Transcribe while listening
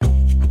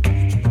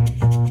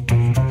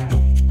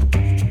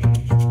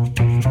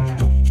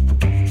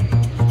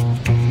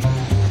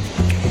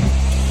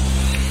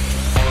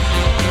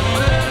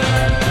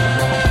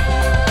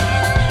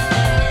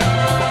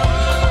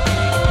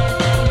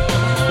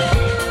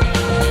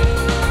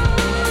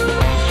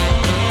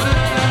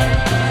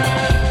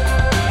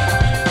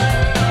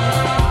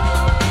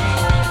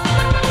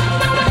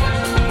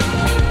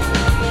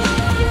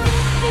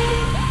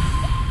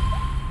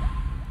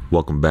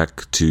Welcome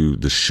back to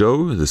the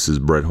show. This is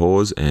Brett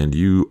Hawes, and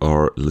you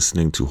are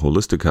listening to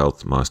Holistic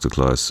Health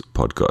Masterclass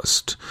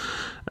podcast.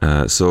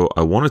 So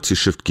I wanted to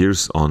shift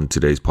gears on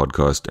today's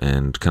podcast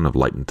and kind of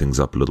lighten things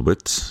up a little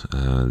bit.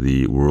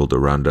 The world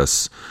around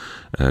us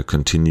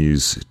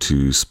continues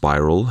to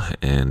spiral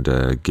and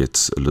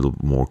gets a little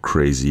more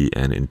crazy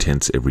and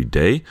intense every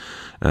day.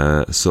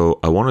 So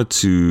I wanted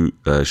to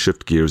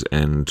shift gears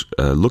and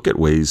look at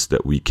ways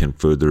that we can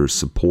further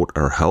support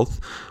our health,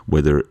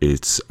 whether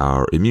it's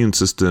our immune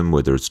system,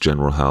 whether it's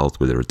general health,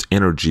 whether it's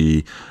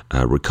energy,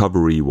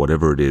 recovery,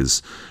 whatever it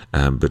is.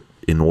 But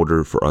in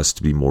order for us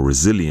to be more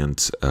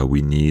resilient,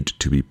 we need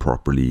to be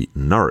properly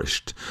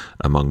nourished,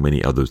 among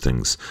many other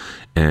things.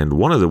 And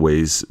one of the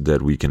ways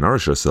that we can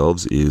nourish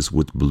ourselves is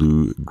with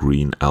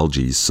blue-green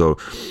algae. So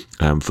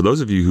for those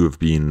of you who have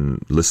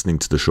been listening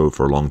to the show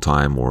for a long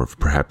time, or have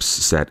perhaps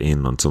sat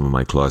in on some of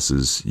my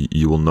classes,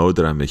 you will know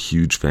that I'm a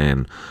huge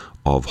fan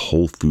of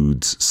whole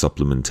foods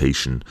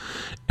supplementation.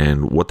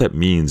 And what that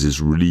means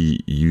is really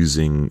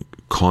using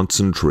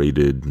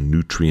concentrated,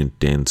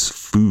 nutrient-dense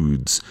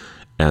foods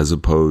as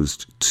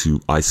opposed to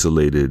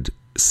isolated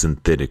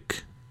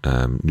synthetic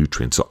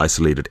nutrients, so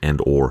isolated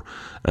and or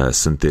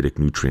synthetic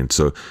nutrients.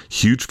 So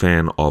huge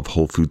fan of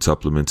whole food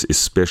supplements,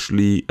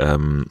 especially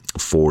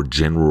for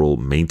general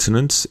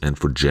maintenance and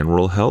for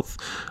general health.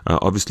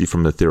 Obviously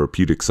from the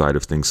therapeutic side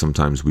of things,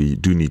 sometimes we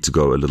do need to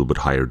go a little bit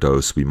higher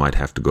dose. We might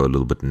have to go a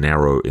little bit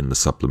narrow in the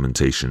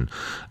supplementation.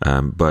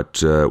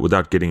 But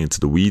without getting into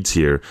the weeds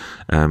here,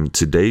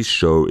 today's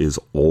show is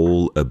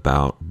all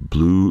about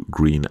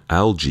blue-green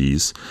algae,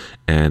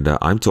 and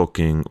I'm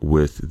talking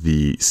with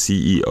the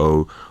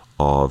CEO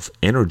of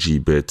Energy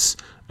Bits,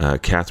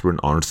 Catherine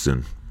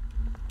Arnston.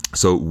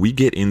 So we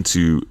get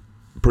into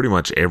pretty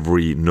much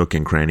every nook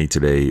and cranny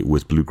today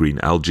with blue-green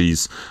algae.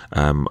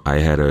 I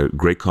had a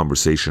great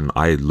conversation.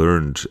 I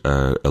learned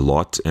a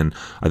lot, and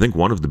I think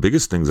one of the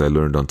biggest things I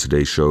learned on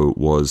today's show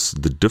was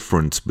the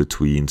difference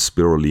between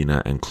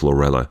spirulina and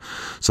chlorella.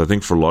 So I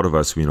think for a lot of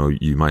us,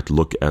 you might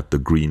look at the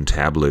green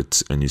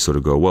tablets and you sort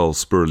of go, well,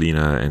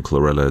 spirulina and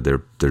chlorella,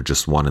 they're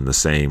just one and the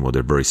same, or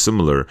they're very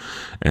similar.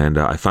 And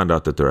I found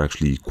out that they're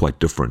actually quite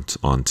different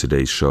on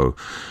today's show.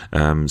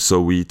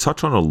 So we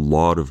touch on a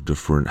lot of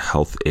different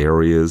health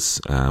areas.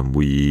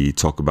 We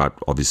talk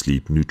about,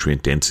 obviously,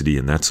 nutrient density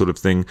and that sort of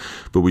thing,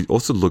 but we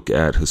also look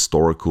at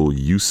historical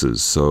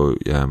uses. So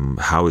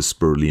how has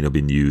spirulina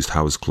been used?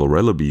 How is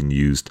chlorella being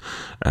used?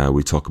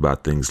 We talk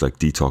about things like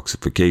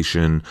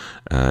detoxification,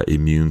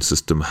 immune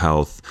system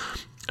health.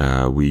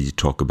 We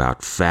talk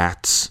about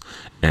fats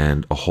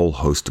and a whole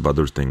host of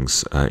other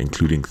things,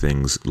 including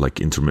things like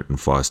intermittent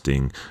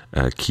fasting,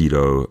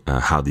 keto,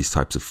 how these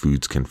types of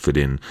foods can fit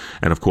in.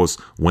 And of course,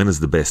 when is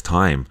the best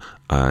time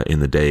in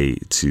the day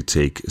to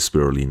take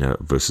spirulina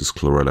versus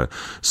chlorella?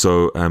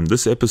 So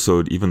this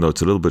episode, even though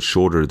it's a little bit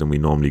shorter than we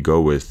normally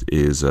go with,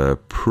 is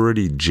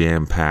pretty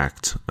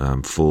jam-packed,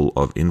 full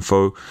of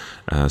info.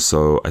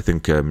 So I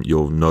think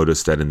you'll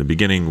notice that in the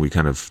beginning, we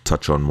kind of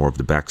touch on more of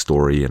the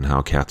backstory and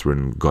how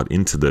Catherine got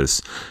into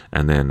this.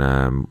 And then,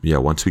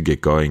 once we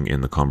get going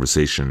in the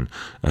conversation,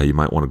 you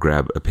might want to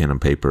grab a pen and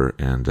paper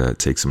and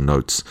take some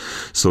notes.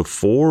 So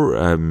for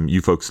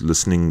you folks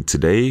listening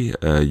today,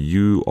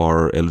 you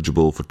are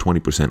eligible for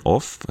 20%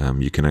 off.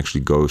 You can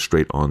actually go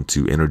straight on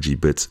to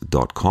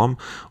energybits.com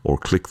or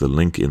click the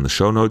link in the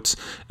show notes,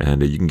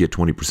 and you can get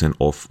 20%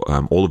 off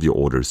all of your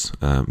orders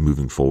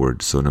moving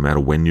forward. So no matter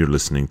when you're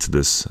listening to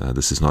this,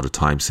 this is not a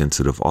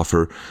time-sensitive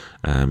offer.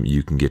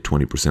 You can get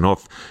 20%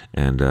 off,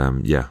 and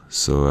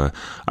so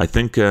I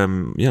think you're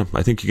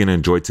going to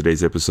enjoy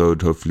today's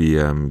episode. Hopefully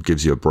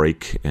gives you a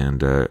break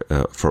and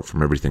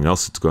from everything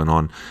else that's going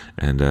on,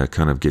 and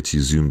kind of gets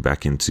you zoomed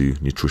back into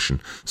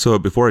nutrition. So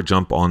before I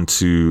jump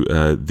onto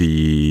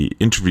the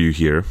interview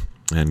here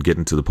and get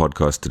into the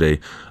podcast today,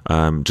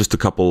 just a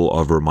couple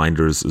of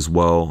reminders as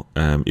well.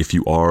 If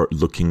you are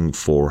looking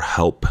for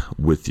help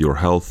with your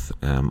health,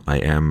 I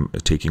am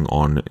taking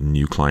on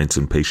new clients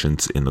and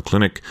patients in the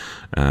clinic.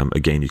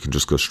 Again, you can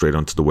just go straight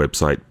onto the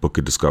website, book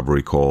a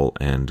discovery call,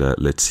 and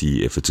let's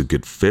see if it's a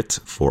good fit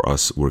for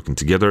us working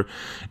together.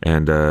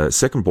 And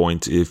second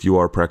point, if you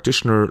are a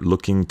practitioner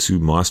looking to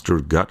master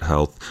gut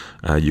health,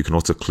 you can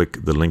also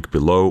click the link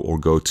below or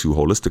go to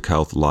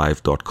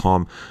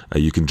holistichealthlive.com.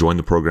 You can join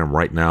the program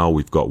right now.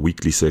 We've got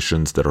weekly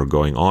sessions that are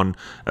going on,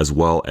 as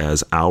well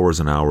as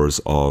hours and hours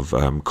of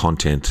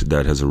content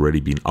that has already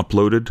been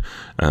uploaded.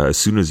 As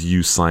soon as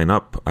you sign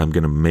up, I'm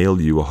going to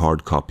mail you a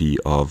hard copy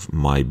of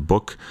my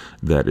book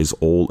that is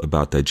all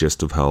about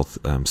digestive health,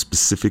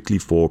 specifically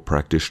for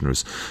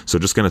practitioners. So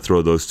just going to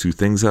throw those two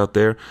things out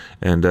there.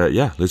 And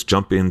let's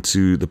jump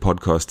into the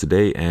podcast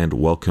today and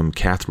welcome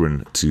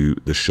Catherine to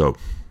the show.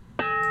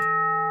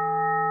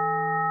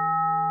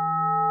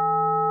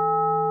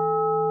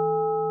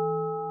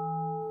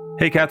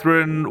 Hey,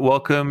 Catherine,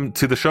 welcome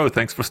to the show.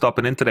 Thanks for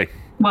stopping in today.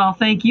 Well,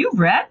 thank you,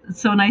 Brett. It's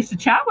so nice to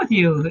chat with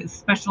you,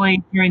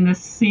 especially during this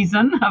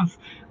season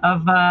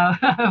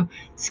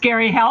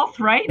scary health,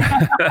 right?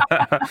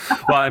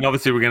 Well, and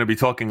obviously we're going to be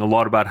talking a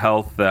lot about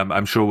health.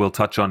 I'm sure we'll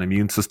touch on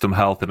immune system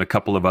health and a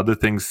couple of other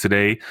things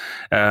today.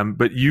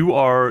 But you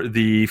are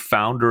the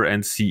founder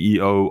and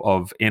CEO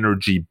of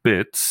Energy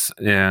Bits,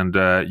 and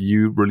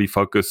you really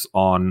focus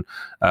on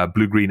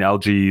blue-green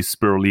algae,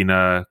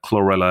 spirulina,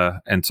 chlorella,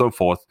 and so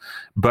forth.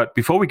 But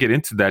before we get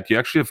into that, you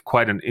actually have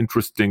quite an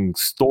interesting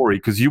story,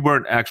 because you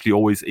weren't actually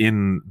always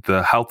in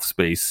the health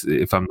space,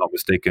 if I'm not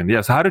mistaken.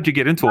 Yes. How did you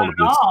get into all of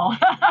this?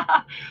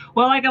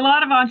 Well, like a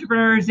lot of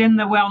entrepreneurs in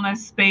the wellness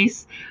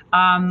space,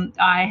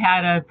 I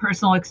had a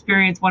personal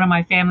experience. One of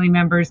my family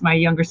members, my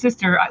younger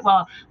sister,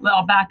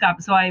 I'll back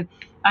up. So I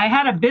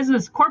had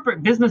a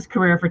corporate business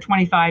career for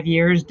 25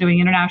 years doing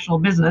international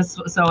business.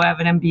 So I have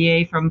an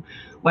MBA from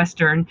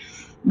Western,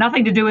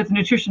 nothing to do with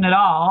nutrition at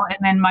all. And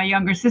then my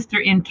younger sister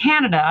in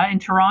Canada, in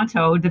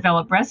Toronto,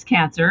 developed breast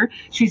cancer.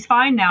 She's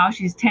fine now.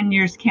 She's 10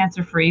 years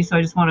cancer free. So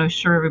I just want to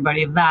assure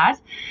everybody of that.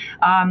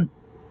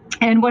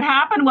 And what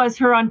happened was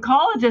her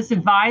oncologist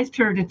advised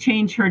her to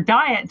change her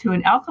diet to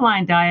an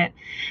alkaline diet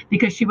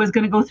because she was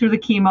going to go through the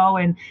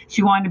chemo and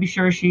she wanted to be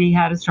sure she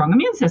had a strong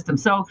immune system.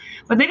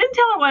 But they didn't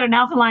tell her what an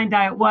alkaline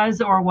diet was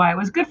or why it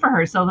was good for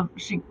her. So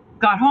she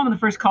got home and the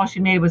first call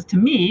she made was to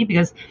me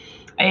because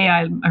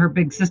I'm her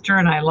big sister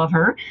and I love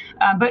her.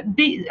 But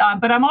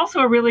I'm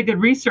also a really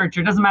good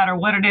researcher. It doesn't matter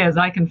what it is.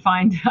 I can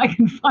find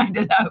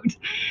it out.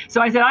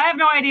 So I said, I have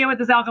no idea what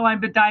this alkaline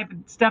diet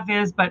stuff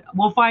is, but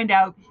we'll find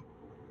out.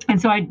 And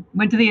so I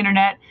went to the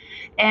internet,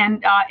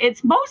 and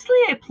it's mostly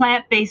a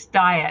plant-based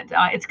diet.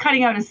 It's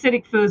cutting out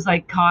acidic foods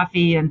like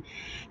coffee and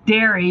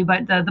dairy,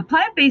 but the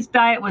plant-based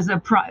diet was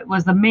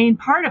the main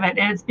part of it.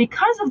 And it's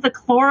because of the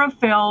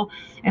chlorophyll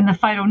and the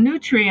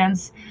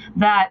phytonutrients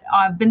that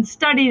have been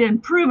studied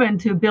and proven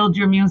to build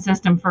your immune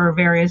system for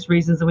various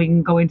reasons, and we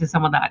can go into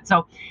some of that.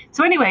 So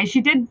anyway, she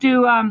did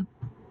do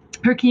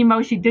her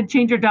chemo, she did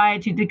change her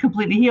diet, she did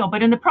completely heal.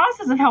 But in the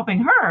process of helping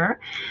her,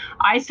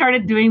 I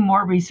started doing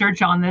more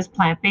research on this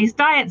plant-based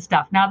diet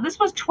stuff. Now, this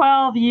was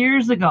 12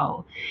 years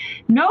ago.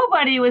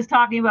 Nobody was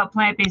talking about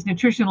plant-based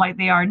nutrition like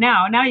they are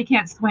now. Now you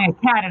can't swing a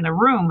cat in a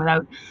room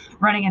without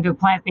running into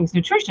plant-based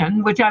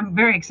nutrition, which I'm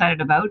very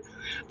excited about.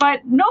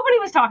 But nobody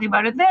was talking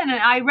about it then. And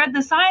I read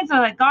the science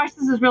and I thought, gosh,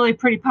 this is really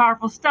pretty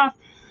powerful stuff.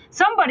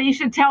 Somebody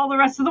should tell the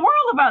rest of the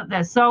world about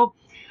this. So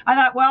I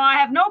thought, well, I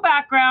have no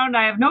background,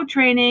 I have no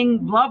training,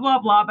 blah, blah,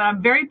 blah, but I'm a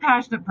very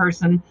passionate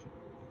person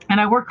and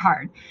I work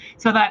hard.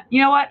 So I thought,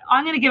 you know what,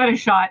 I'm going to give it a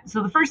shot.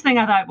 So the first thing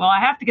I thought, well, I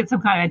have to get some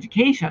kind of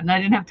education. I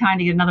didn't have time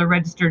to get another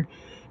registered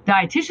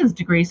dietitian's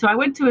degree. So I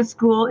went to a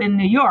school in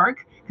New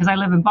York because I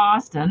live in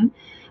Boston.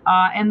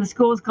 And the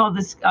school was called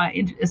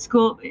Integrative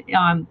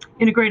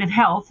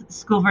Health,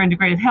 School for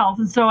Integrative Health.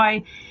 And so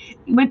I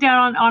went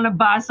down on a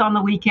bus on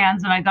the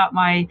weekends and I got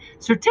my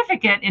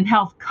certificate in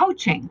health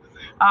coaching.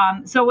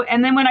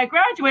 And then when I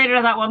graduated,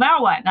 I thought, well,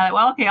 now what? And I thought,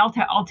 well, okay,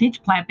 I'll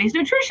teach plant-based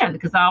nutrition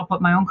because I'll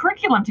put my own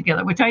curriculum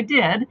together, which I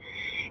did.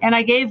 And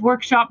I gave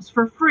workshops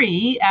for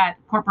free at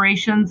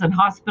corporations and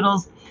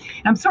hospitals.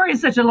 And I'm sorry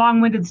it's such a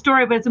long-winded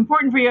story, but it's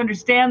important for you to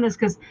understand this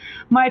because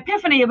my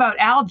epiphany about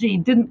algae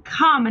didn't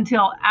come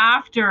until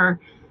after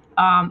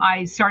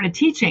I started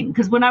teaching.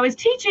 Because when I was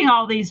teaching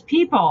all these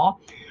people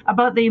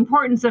about the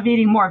importance of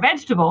eating more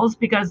vegetables,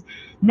 because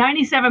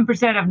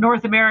 97% of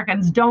North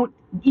Americans don't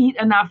eat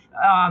enough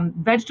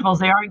vegetables,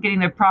 they aren't getting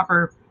their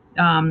proper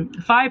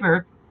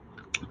fiber.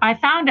 I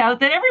found out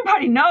that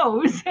everybody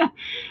knows,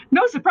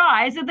 no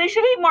surprise, that they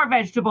should eat more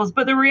vegetables.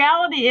 But the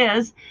reality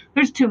is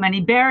there's too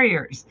many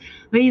barriers.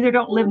 They either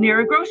don't live near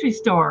a grocery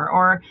store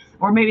or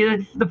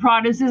maybe the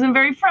produce isn't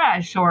very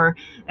fresh, or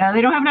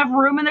they don't have enough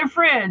room in their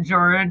fridge,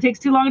 or it takes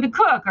too long to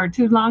cook or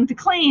too long to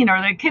clean, or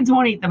their kids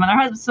won't eat them and their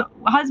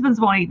husbands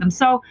won't eat them.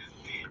 So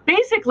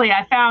basically,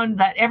 I found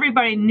that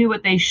everybody knew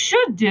what they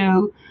should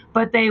do,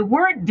 but they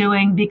weren't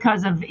doing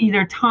because of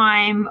either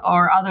time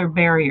or other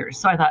barriers.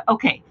 So I thought,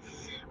 okay,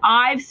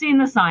 I've seen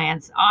the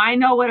science. I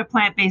know what a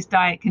plant-based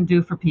diet can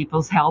do for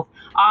people's health.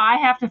 I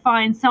have to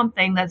find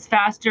something that's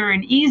faster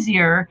and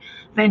easier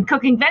than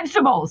cooking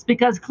vegetables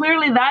because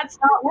clearly that's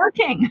not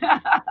working.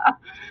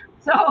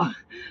 So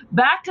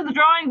back to the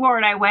drawing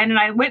board I went, and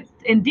I went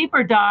in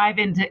deeper dive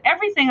into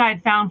everything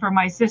I'd found for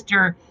my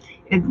sister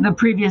in the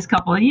previous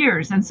couple of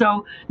years. And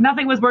so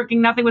nothing was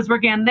working.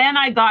 And then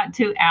I got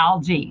to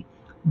algae.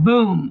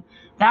 Boom.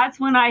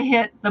 That's when I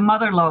hit the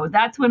mother lode.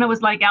 That's when it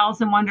was like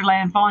Alice in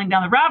Wonderland falling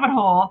down the rabbit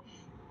hole,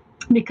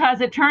 because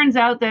it turns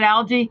out that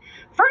algae,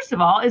 first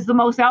of all, is the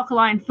most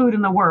alkaline food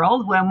in the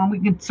world. When we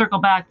can circle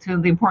back to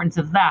the importance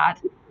of that,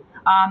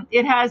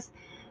 it has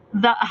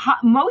the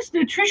most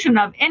nutrition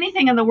of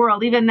anything in the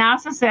world. Even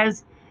NASA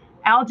says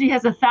algae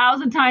has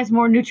 1,000 times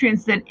more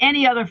nutrients than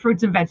any other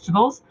fruits and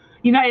vegetables.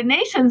 United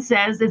Nations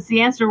says it's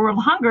the answer to world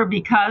hunger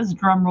because,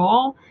 drum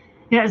roll,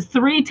 it has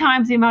 3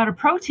 times the amount of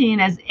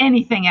protein as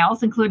anything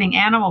else, including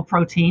animal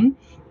protein.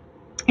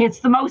 It's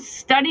the most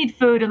studied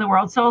food in the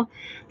world. So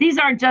these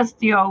aren't just,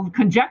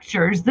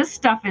 conjectures. This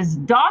stuff is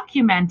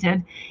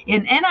documented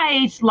in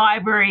NIH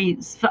library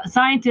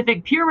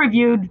scientific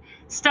peer-reviewed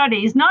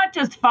studies, not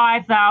just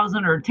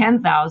 5,000 or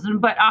 10,000,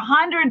 but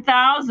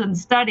 100,000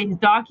 studies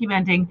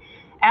documenting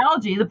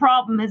algae. The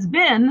problem has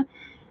been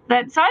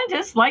that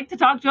scientists like to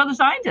talk to other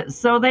scientists.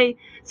 So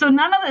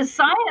none of the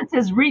science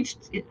has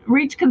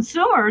reached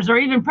consumers or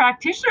even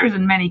practitioners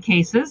in many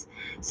cases.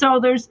 So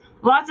there's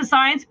lots of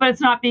science, but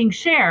it's not being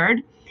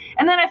shared.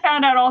 And then I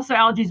found out also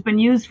algae's been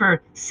used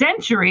for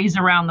centuries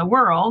around the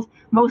world,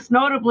 most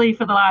notably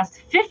for the last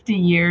 50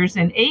 years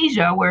in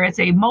Asia, where it's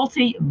a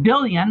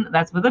multi-billion,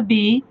 that's with a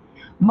B,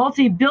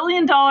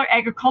 multi-billion-dollar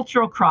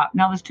agricultural crop.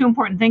 Now, there's two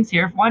important things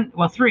here.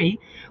 Three.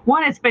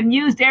 One, it's been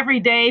used every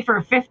day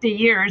for 50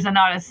 years and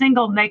not a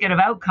single negative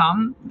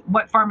outcome.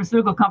 What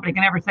pharmaceutical company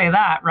can ever say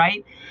that,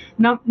 right?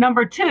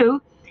 Number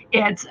two,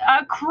 it's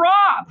a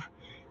crop.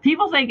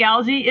 People think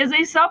algae is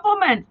a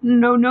supplement.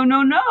 No, no,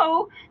 no,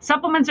 no.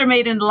 Supplements are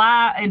made in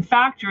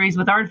factories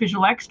with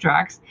artificial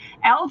extracts.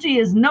 Algae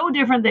is no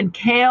different than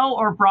kale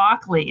or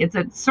broccoli. It's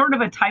a sort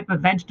of a type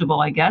of vegetable,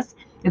 I guess.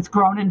 It's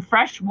grown in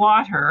fresh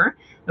water,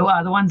 the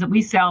ones that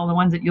we sell, the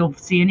ones that you'll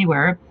see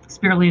anywhere,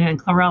 spirulina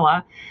and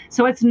chlorella.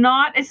 So it's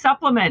not a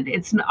supplement.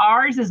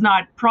 Ours is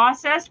not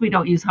processed. We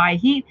don't use high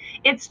heat.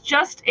 It's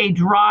just a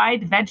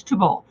dried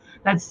vegetable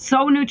that's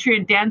so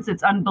nutrient dense,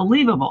 it's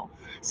unbelievable.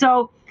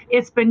 So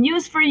it's been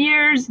used for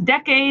years,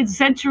 decades,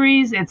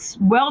 centuries. It's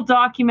well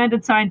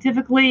documented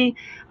scientifically.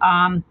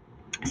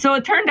 So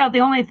it turned out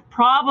the only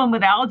problem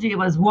with algae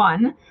was,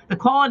 one, the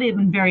quality had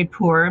been very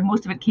poor.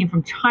 Most of it came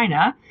from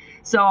China.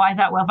 So I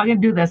thought, well, if I'm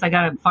going to do this, I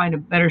got to find a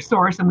better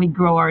source, and we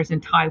grow ours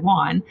in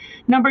Taiwan.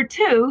 Number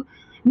two,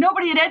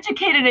 nobody had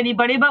educated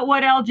anybody about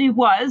what algae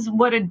was,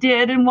 what it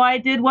did, and why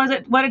it did what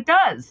it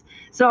does.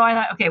 So I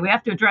thought, okay, we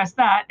have to address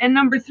that. And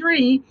number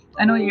three,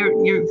 I know your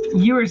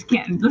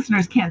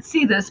listeners can't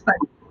see this, but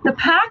the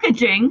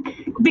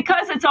packaging,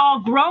 because it's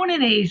all grown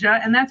in Asia,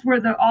 and that's where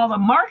all the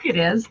market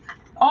is,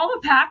 all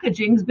the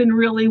packaging's been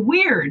really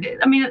weird.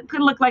 I mean, it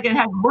could look like it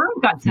had worm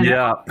guts in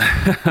it.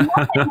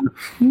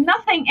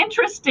 Nothing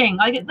interesting.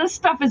 Like, this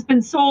stuff has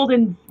been sold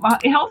in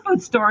health food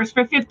stores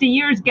for 50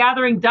 years,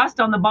 gathering dust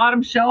on the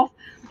bottom shelf,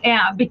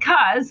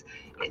 because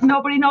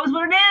nobody knows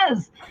what it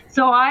is.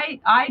 So I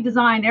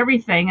designed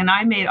everything, and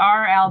I made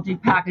our algae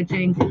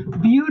packaging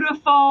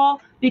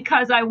beautiful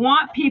because I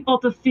want people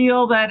to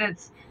feel that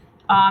it's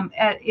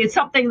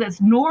something that's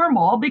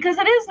normal, because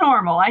it is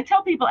normal. I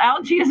tell people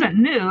algae isn't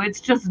new, it's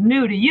just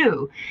new to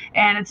you.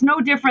 And it's no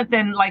different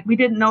than, like, we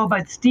didn't know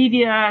about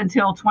stevia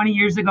until 20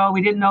 years ago.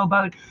 We didn't know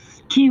about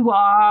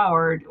kiwa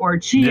or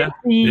chia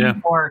seed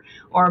or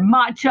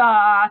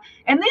matcha.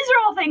 And these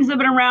are all things that have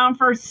been around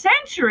for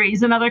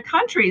centuries in other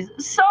countries.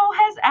 So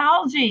has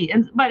algae.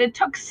 But it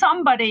took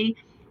somebody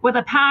with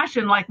a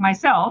passion like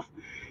myself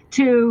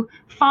to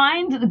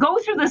go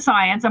through the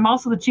science. I'm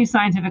also the chief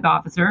scientific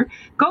officer.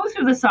 Go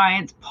through the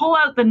science, pull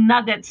out the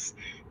nuggets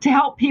to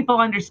help people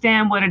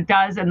understand what it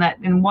does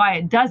and why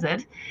it does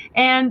it,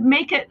 and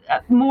make it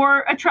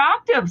more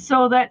attractive.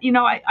 So that,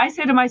 I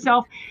say to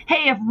myself,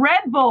 hey, if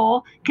Red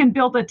Bull can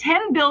build a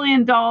 $10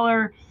 billion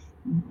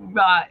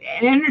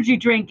energy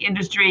drink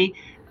industry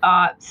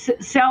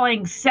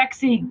selling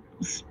sexy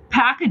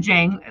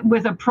packaging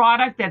with a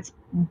product that's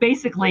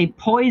basically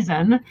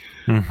poison.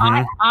 If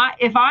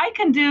I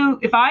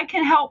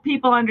can help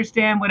people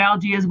understand what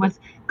algae is with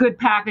good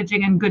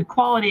packaging and good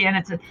quality,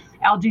 and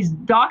algae's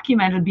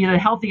documented to be the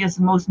healthiest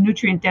and most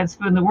nutrient dense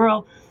food in the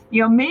world,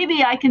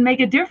 maybe I can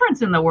make a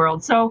difference in the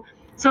world. So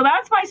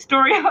that's my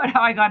story about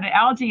how I got into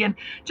algae. And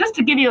just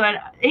to give you an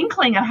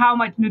inkling of how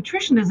much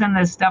nutrition is in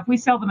this stuff, we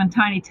sell them in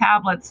tiny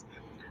tablets.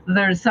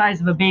 They're the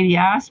size of a baby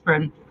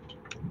aspirin.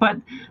 But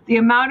the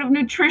amount of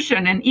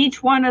nutrition in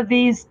each one of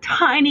these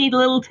tiny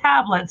little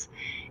tablets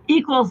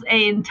equals an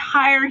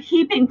entire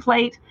heaping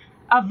plate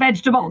of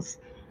vegetables.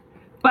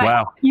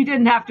 But You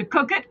didn't have to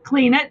cook it,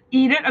 clean it,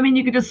 eat it. I mean,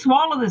 you could just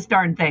swallow this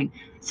darn thing.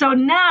 So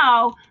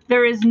now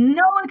there is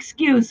no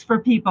excuse for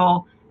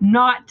people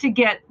not to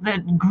get the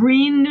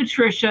green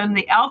nutrition,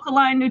 the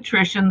alkaline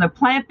nutrition, the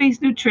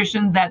plant-based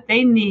nutrition that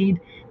they need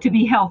to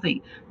be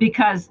healthy.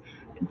 Because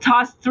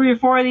toss 3 or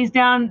 4 of these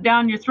down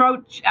your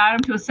throat, add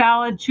them to a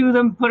salad, chew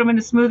them, put them in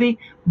a smoothie,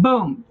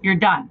 boom, you're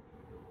done.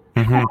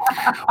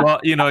 Well,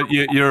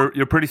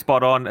 you're pretty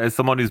spot on. As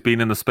someone who's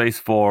been in the space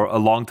for a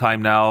long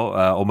time now,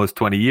 almost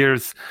 20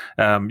 years,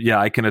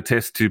 I can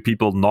attest to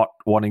people not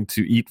wanting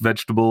to eat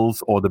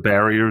vegetables or the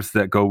barriers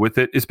that go with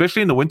it,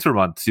 especially in the winter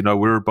months.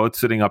 We're both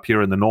sitting up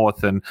here in the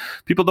north, and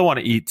people don't want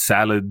to eat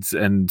salads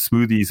and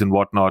smoothies and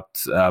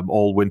whatnot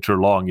all winter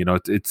long.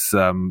 It's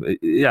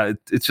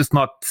just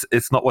not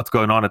what's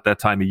going on at that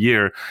time of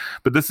year.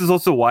 But this is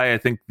also why I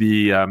think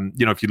the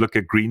if you look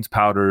at greens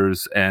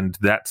powders and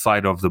that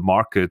side of the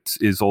market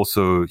is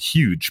also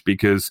huge,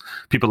 because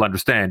people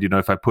understand,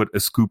 if I put a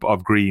scoop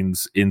of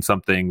greens in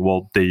something,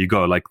 well, there you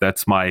go. Like,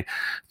 that's my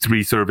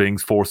 3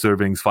 servings, 4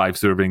 servings, 5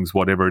 servings,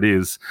 whatever it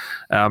is.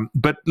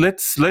 But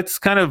let's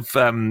kind of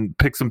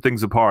pick some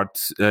things apart.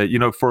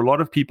 For a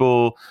lot of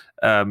people,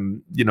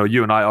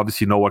 you and I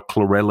obviously know what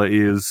chlorella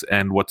is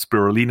and what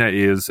spirulina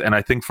is. And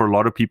I think for a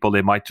lot of people,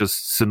 they might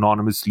just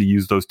synonymously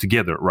use those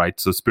together, right?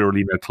 So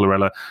spirulina,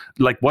 chlorella,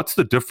 like what's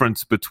the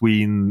difference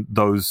between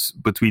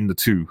the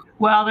two?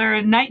 Well,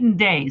 they're night and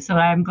day, so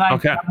I'm glad you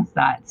promised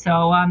that.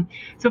 So,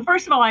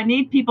 first of all, I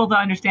need people to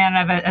understand,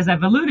 as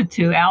I've alluded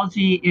to,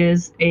 algae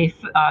is a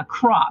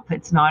crop.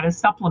 It's not a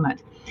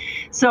supplement.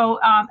 So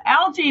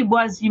algae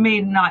was, you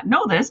may not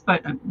know this,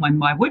 but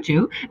why would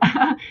you?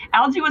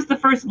 Algae was the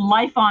first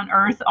life on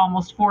Earth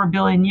almost 4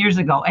 billion years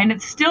ago, and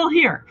it's still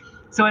here.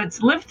 So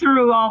it's lived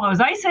through all those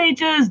ice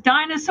ages,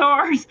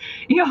 dinosaurs,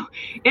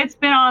 it's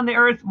been on the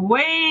Earth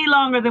way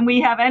longer than we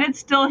have, and it's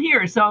still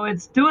here. So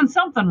it's doing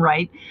something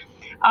right.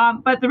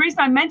 But the reason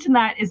I mention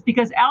that is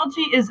because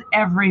algae is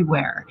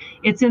everywhere.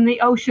 It's in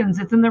the oceans,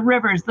 it's in the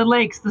rivers, the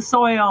lakes, the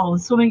soil,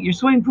 your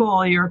swimming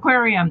pool, your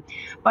aquarium.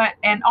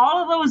 And all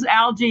of those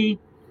algae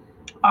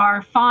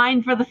are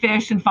fine for the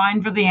fish and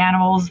fine for the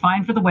animals,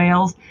 fine for the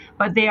whales,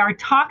 but they are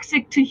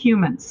toxic to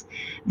humans.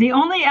 The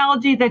only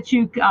algae that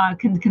you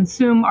can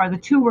consume are the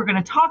two we're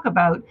going to talk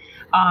about.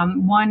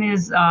 One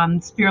is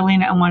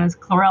spirulina and one is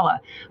chlorella.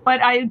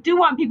 But I do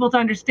want people to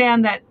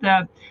understand that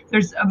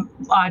there's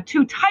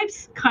two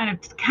types, kind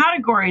of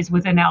categories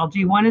within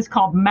algae. One is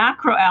called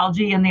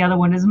macroalgae and the other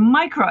one is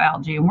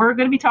microalgae. And we're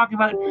going to be talking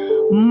about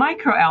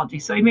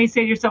microalgae. So you may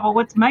say to yourself, well,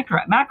 what's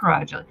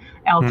macroalgae?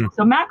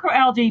 So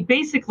macroalgae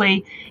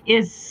basically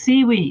is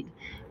seaweed.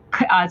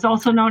 It's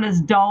also known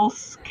as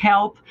dulse,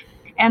 kelp.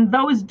 And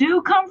those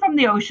do come from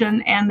the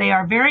ocean, and they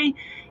are very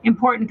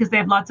important because they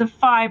have lots of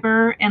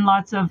fiber and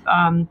lots of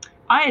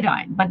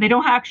iodine, but they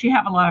don't actually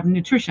have a lot of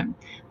nutrition.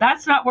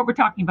 That's not what we're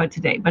talking about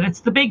today, but it's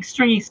the big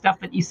stringy stuff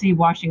that you see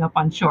washing up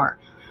on shore.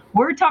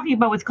 We're talking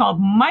about what's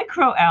called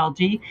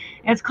microalgae.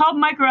 And it's called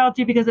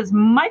microalgae because it's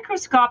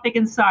microscopic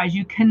in size.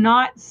 You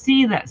cannot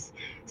see this.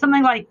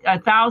 Something like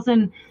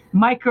 1,000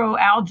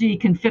 microalgae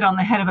can fit on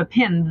the head of a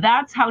pin.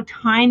 That's how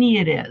tiny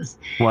it is.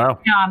 Wow.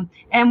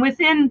 And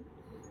within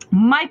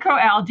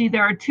microalgae,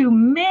 there are two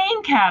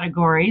main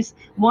categories.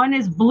 One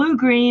is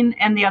blue-green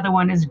and the other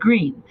one is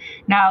green.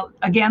 Now,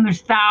 again,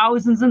 there's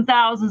thousands and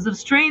thousands of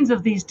strains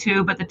of these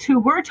two, but the two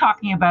we're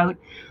talking about,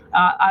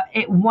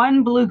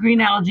 one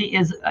blue-green algae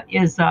is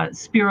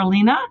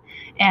spirulina,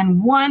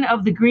 and one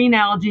of the green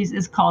algae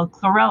is called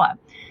chlorella.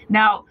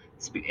 Now,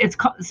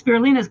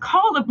 spirulina is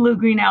called a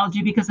blue-green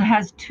algae because it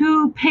has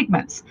two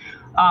pigments.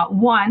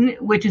 One,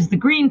 which is the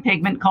green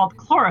pigment called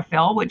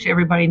chlorophyll, which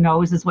everybody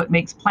knows is what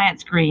makes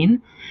plants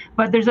green.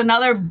 But there's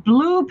another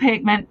blue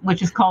pigment,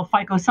 which is called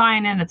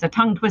phycocyanin. It's a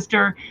tongue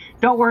twister.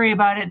 Don't worry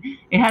about it.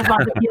 It has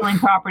lots of healing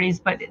properties.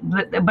 But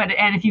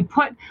if you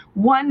put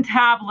one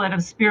tablet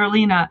of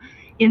spirulina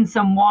in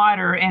some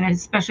water, and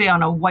especially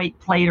on a white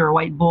plate or a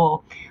white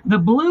bowl, the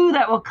blue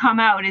that will come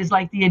out is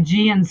like the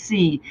Aegean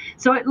Sea.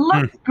 So it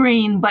looks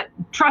green, but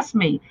trust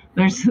me,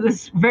 there's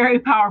this very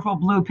powerful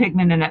blue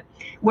pigment in it.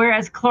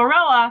 Whereas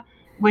chlorella,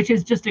 which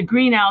is just a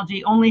green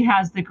algae, only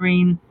has the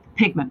green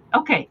pigment.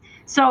 Okay,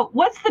 so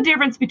what's the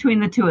difference between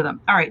the two of them?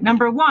 All right,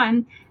 number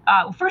one,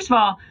 first of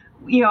all,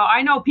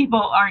 I know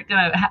people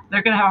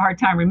they're going to have a hard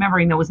time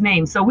remembering those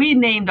names. So we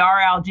named our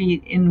algae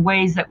in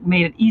ways that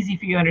made it easy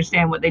for you to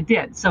understand what they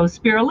did. So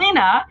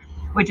spirulina,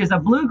 which is a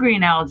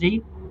blue-green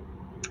algae,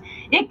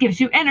 it gives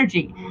you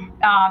energy.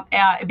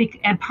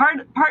 And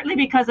partly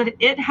because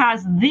it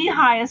has the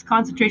highest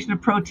concentration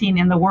of protein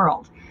in the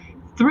world.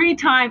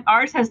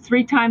 Ours has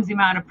 3 times the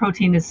amount of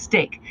protein as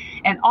steak.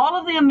 And all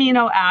of the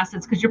amino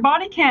acids, because your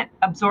body can't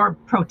absorb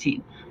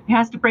protein. It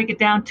has to break it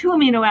down 2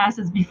 amino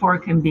acids before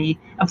it can be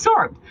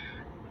absorbed.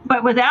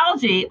 But with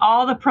algae,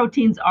 all the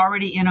protein's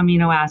already in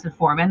amino acid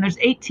form, and there's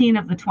 18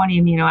 of the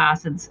 20 amino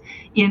acids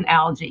in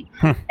algae.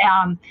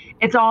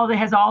 It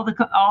has all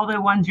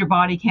the ones your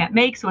body can't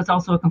make, so it's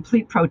also a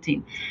complete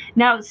protein.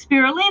 Now,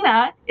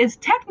 spirulina is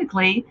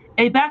technically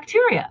a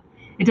bacteria.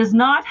 It does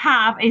not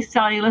have a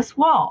cellulose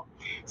wall.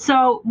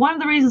 So one of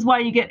the reasons why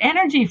you get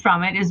energy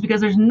from it is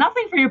because there's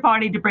nothing for your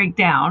body to break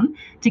down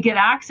to get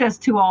access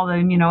to all the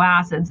amino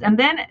acids. And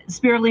then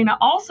spirulina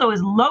also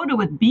is loaded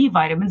with B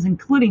vitamins,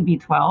 including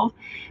B12.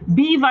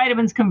 B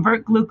vitamins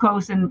convert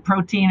glucose and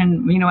protein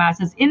and amino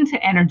acids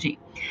into energy.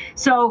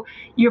 So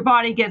your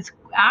body gets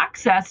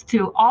access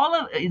to all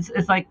of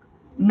it's like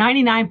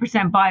 99%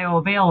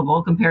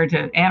 bioavailable compared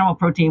to animal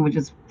protein, which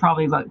is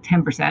probably about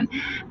 10%.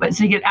 But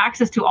so you get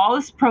access to all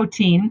this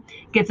protein,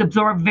 gets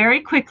absorbed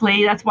very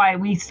quickly. That's why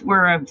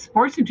we're a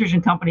sports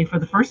nutrition company for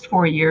the first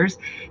 4 years,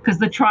 because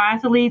the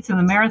triathletes and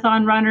the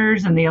marathon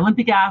runners and the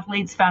Olympic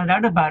athletes found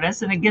out about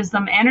us, and it gives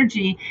them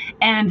energy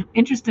and,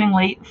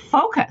 interestingly,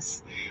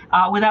 focus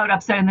without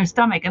upsetting their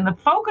stomach. And the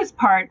focus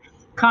part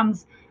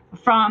comes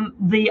from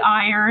the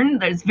iron.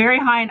 That's very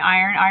high in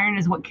iron. Iron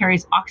is what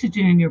carries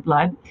oxygen in your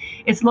blood.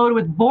 It's loaded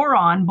with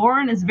boron.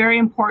 Boron is very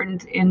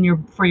important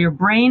for your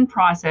brain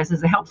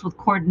processes. It helps with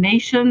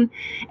coordination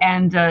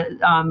and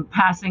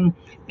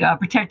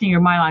protecting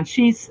your myelin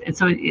sheaths. And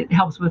so it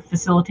helps with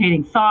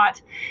facilitating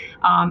thought.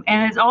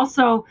 And it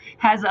also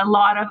has a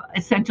lot of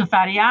essential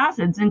fatty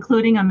acids,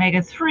 including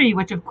omega-3,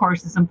 which of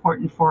course is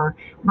important for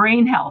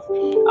brain health.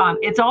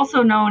 It's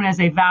also known as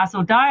a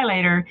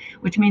vasodilator,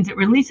 which means it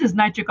releases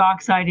nitric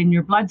oxide in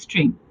your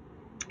bloodstream.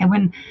 And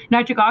when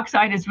nitric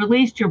oxide is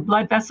released, your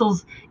blood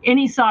vessels,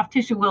 any soft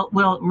tissue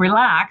will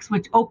relax,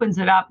 which opens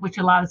it up, which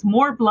allows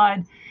more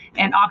blood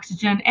and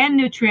oxygen and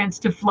nutrients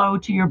to flow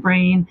to your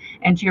brain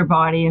and to your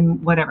body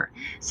and whatever.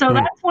 So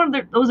that's one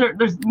of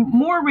there's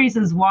more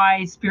reasons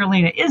why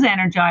spirulina is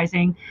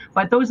energizing,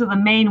 but those are the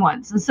main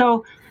ones. And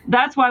so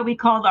that's why we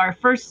called our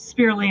first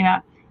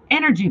spirulina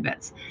energy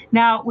bits.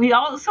 Now, we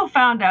also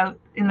found out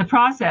in the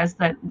process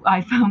that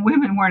I found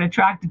women weren't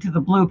attracted to the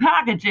blue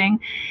packaging.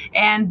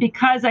 And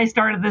because I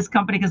started this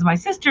company because of my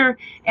sister,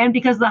 and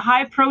because the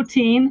high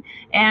protein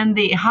and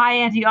the high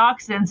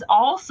antioxidants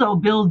also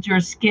build your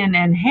skin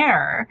and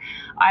hair,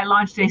 I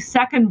launched a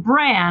second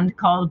brand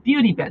called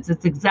Beauty Bits.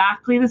 It's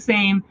exactly the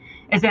same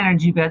as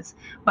Energy Bits,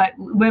 but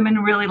women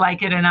really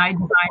like it, and I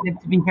designed it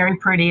to be very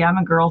pretty. I'm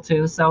a girl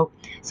too, so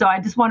I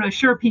just want to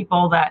assure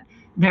people that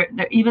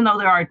even though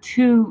there are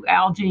two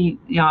algae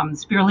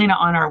spirulina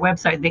on our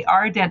website, they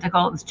are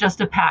identical. It's just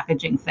a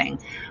packaging thing.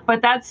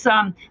 But that's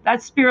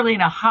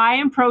spirulina, high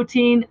in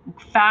protein,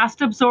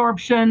 fast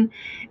absorption.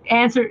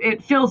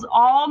 It fills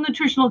all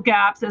nutritional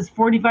gaps, has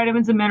 40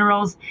 vitamins and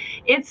minerals.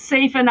 It's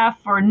safe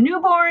enough for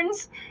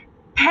newborns,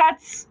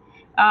 pets,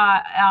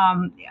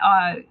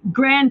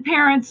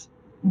 grandparents.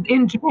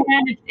 In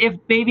Japan, if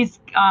babies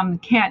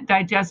can't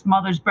digest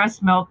mother's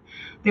breast milk,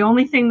 the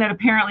only thing that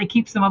apparently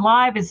keeps them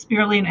alive is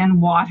spirulina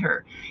and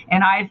water.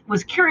 And I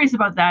was curious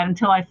about that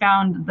until I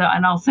found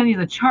and I'll send you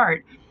the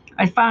chart.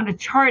 I found a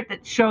chart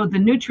that showed the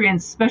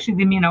nutrients, especially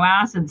the amino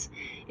acids,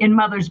 in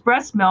mother's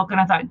breast milk. And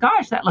I thought,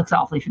 gosh, that looks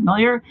awfully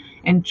familiar.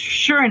 And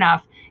sure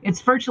enough,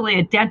 it's virtually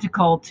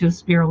identical to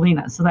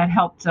spirulina. So that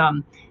helped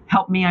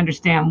me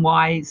understand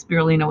why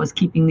spirulina was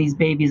keeping these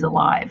babies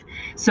alive.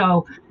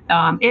 So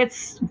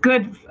it's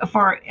good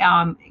for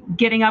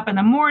getting up in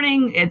the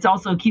morning. It's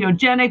also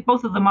ketogenic.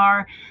 Both of them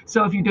are.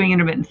 So if you're doing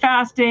intermittent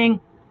fasting,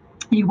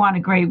 you want a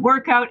great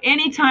workout.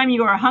 Anytime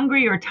you are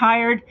hungry or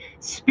tired,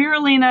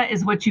 spirulina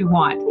is what you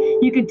want.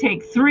 You can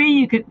take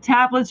 3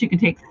 tablets. You can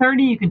take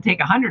 30. You can take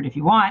 100 if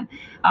you want.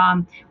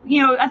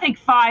 I think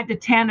 5 to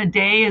 10 a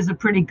day is a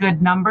pretty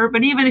good number.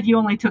 But even if you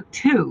only took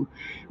 2,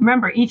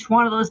 remember, each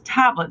one of those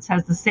tablets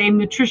has the same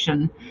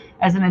nutrition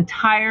as an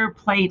entire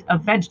plate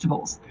of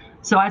vegetables.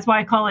 So that's why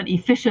I call it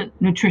efficient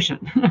nutrition.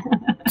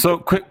 So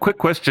quick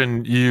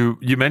question. You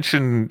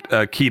mentioned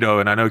keto,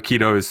 and I know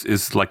keto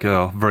is like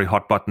a very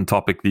hot button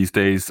topic these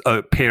days,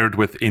 paired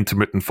with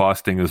intermittent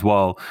fasting as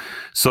well.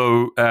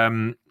 So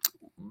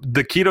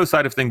the keto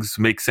side of things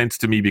makes sense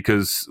to me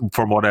because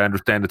from what I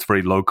understand, it's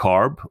very low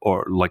carb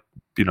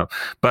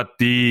but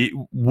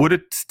would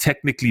it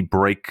technically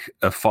break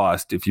a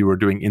fast if you were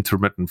doing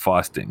intermittent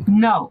fasting?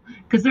 No,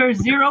 because there are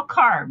 0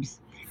 carbs.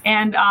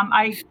 And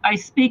I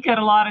speak at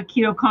a lot of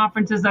keto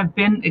conferences.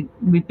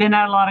 We've been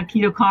at a lot of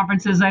keto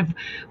conferences. I've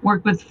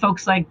worked with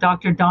folks like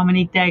Dr.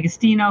 Dominique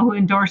D'Agostino, who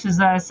endorses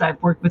us.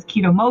 I've worked with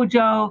Keto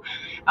Mojo.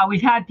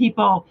 We've had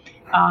people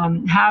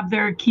have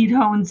their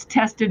ketones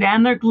tested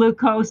and their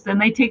glucose. Then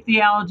they take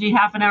the algae,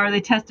 half an hour, they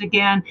test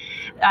again.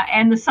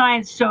 And the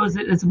science shows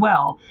it as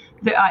well.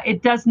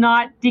 It does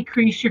not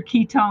decrease your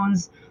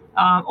ketones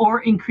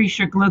or increase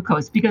your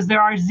glucose because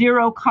there are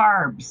 0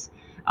 carbs.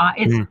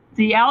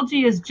 The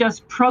algae is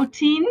just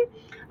protein,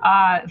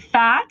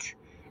 fat,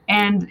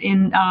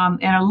 and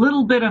a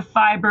little bit of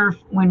fiber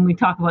when we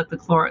talk about the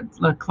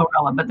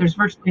chlorella. But there's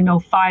virtually no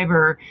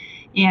fiber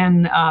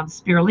in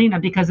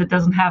spirulina because it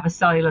doesn't have a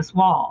cellulose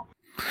wall.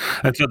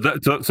 And so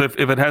if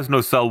it has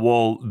no cell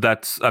wall,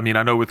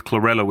 I know with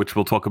chlorella, which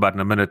we'll talk about in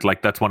a minute,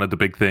 like that's one of the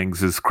big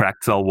things is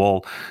cracked cell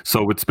wall.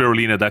 So with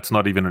spirulina, that's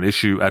not even an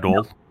issue at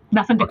all.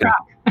 Nothing to crack.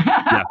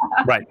 Yeah,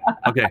 right.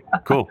 Okay,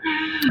 cool.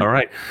 All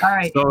right.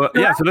 So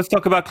so let's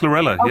talk about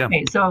chlorella.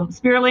 Okay, so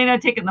spirulina,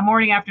 take it in the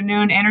morning,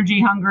 afternoon, energy,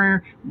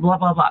 hunger, blah,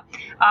 blah, blah.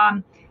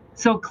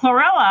 So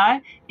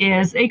chlorella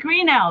is a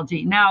green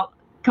algae. Now,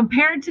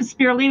 compared to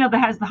spirulina that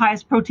has the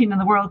highest protein in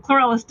the world,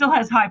 chlorella still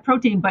has high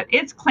protein, but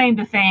its claim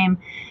to fame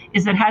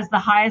is it has the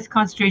highest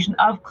concentration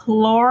of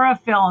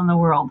chlorophyll in the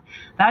world.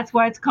 That's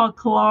why it's called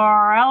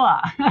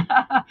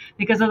chlorella,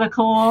 because of the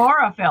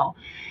chlorophyll.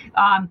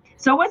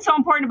 So what's so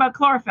important about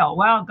chlorophyll?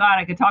 Well, God,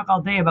 I could talk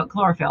all day about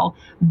chlorophyll,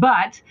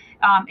 but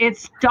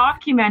it's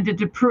documented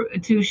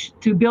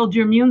to build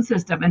your immune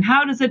system. And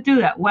how does it do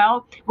that?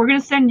 Well, we're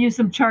going to send you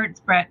some charts,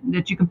 Brett,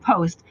 that you can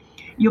post.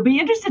 You'll be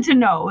interested to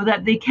know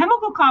that the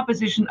chemical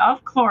composition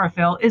of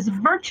chlorophyll is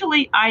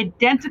virtually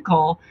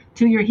identical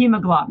to your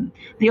hemoglobin.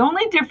 The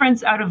only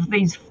difference out of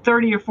these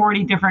 30 or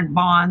 40 different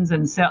bonds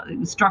and cell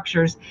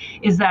structures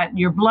is that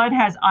your blood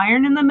has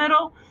iron in the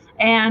middle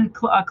and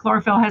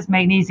chlorophyll has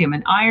magnesium,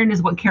 and iron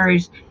is what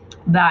carries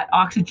that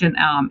oxygen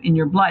in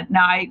your blood.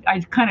 Now,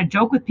 I kind of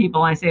joke with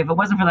people, and I say if it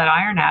wasn't for that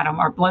iron atom,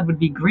 our blood would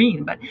be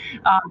green. But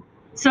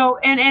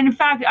and in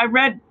fact, I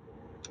read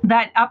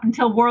that up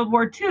until World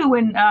War II,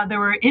 when they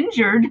were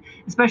injured,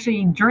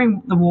 especially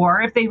during the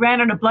war, if they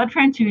ran out of blood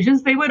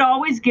transfusions, they would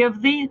always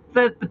give the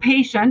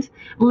patient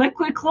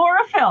liquid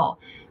chlorophyll,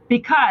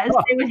 because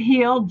they would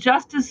heal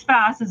just as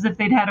fast as if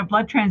they'd had a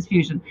blood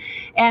transfusion.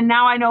 And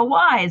now I know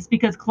why. It's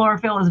because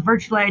chlorophyll is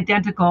virtually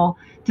identical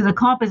to the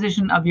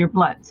composition of your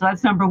blood. So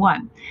that's number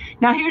one.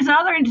 Now, here's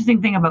another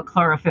interesting thing about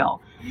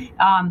chlorophyll.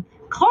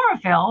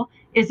 Chlorophyll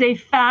is a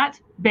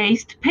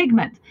fat-based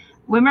pigment.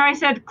 Remember I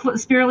said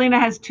spirulina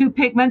has two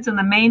pigments, and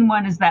the main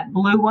one is that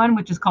blue one,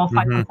 which is called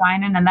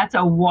phycocyanin, and that's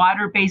a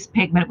water-based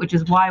pigment, which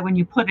is why when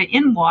you put it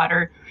in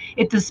water,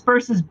 it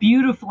disperses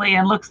beautifully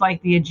and looks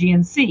like the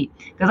Aegean Sea.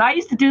 Because I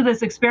used to do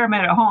this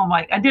experiment at home,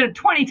 like I did it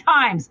 20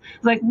 times.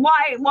 It's like,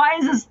 why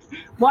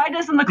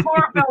doesn't the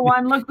chlorophyll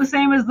one look the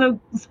same as the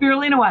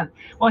spirulina one?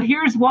 Well,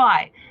 here's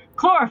why.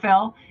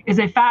 Chlorophyll is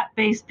a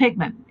fat-based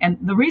pigment. And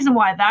the reason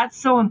why that's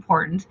so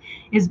important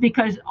is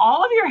because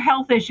all of your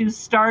health issues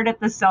start at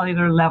the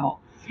cellular level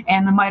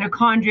and the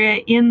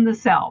mitochondria in the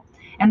cell.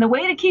 And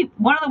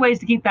one of the ways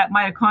to keep that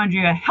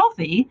mitochondria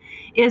healthy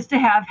is to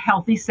have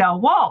healthy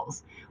cell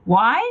walls.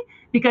 Why?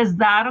 Because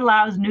that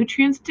allows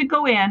nutrients to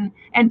go in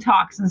and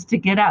toxins to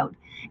get out.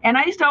 And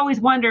I used to always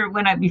wonder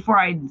before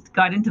I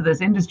got into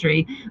this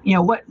industry,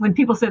 when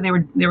people said they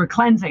were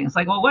cleansing, it's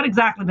like, well, what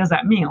exactly does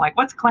that mean? Like,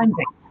 what's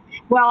cleansing?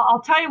 Well,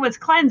 I'll tell you what's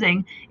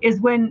cleansing is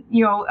when,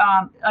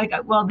 the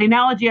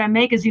analogy I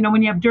make is,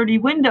 when you have dirty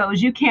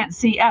windows, you can't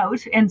see out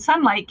and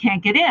sunlight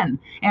can't get in.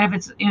 And if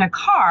it's in a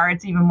car,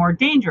 it's even more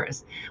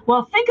dangerous.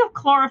 Well, think of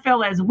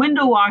chlorophyll as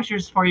window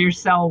washers for your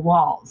cell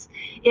walls.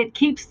 It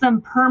keeps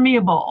them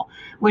permeable,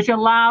 which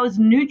allows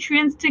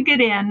nutrients to get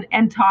in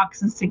and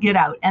toxins to get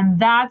out. And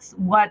that's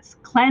what's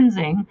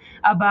cleansing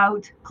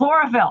about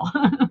chlorophyll.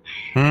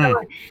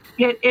 So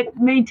it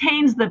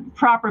maintains the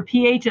proper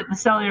pH at the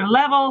cellular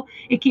level.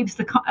 It keeps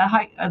the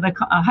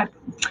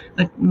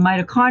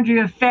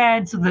mitochondria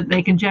fed so that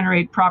they can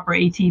generate proper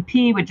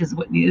ATP, which is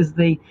what is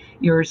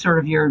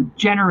your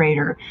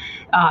generator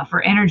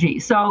for energy.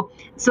 So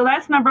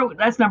that's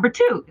number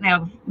two.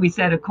 Now, we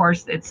said, of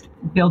course, it's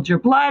build your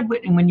blood,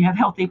 and when you have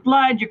healthy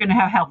blood, you're going to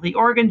have healthy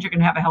organs, you're going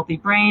to have a healthy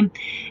brain.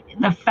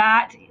 The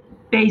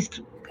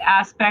fat-based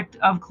aspect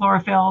of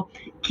chlorophyll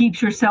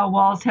keeps your cell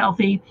walls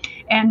healthy,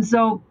 and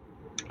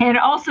it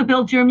also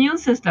builds your immune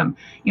system.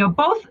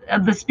 Both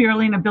of the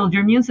spirulina build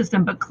your immune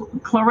system, but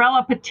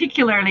chlorella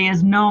particularly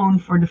is known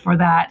for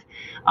that.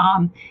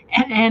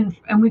 And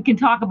we can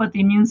talk about the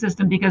immune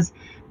system because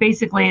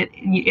basically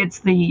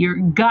it's your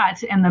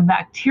gut and the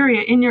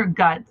bacteria in your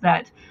gut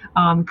that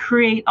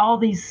create all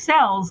these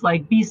cells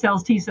like B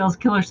cells, T cells,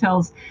 killer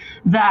cells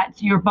that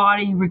your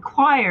body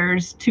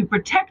requires to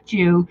protect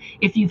you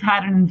if you've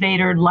had an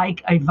invader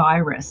like a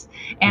virus.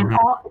 And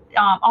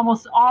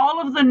almost all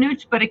of the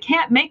but it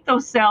can't make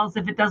those cells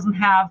if it doesn't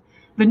have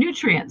the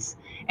nutrients.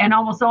 And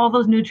almost all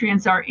those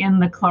nutrients are in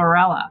the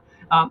chlorella.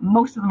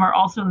 Most of them are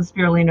also in the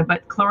spirulina,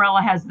 but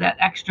chlorella has that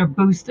extra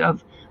boost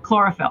of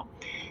chlorophyll.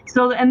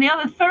 And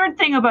the third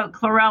thing about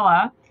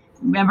chlorella,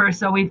 remember,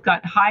 so we've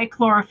got high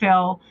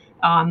chlorophyll,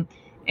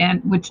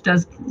 and which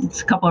does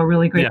a couple of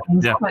really great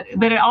things,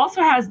 but it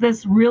also has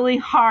this really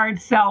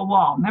hard cell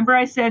wall. Remember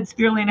I said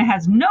spirulina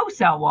has no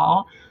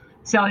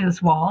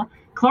cellulose wall.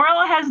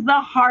 Chlorella has the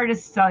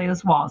hardest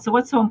cellulose wall. So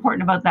what's so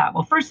important about that?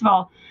 Well, first of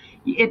all,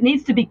 it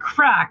needs to be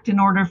cracked in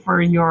order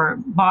for your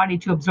body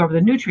to absorb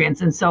the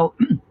nutrients. And so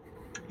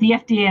the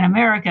FDA in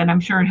America, and I'm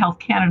sure in Health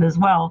Canada as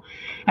well,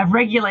 have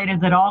regulated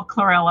that all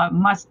chlorella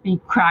must be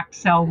cracked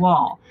cell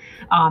wall.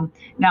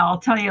 Now, I'll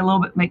tell you a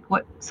little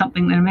bit,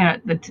 something in a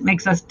minute that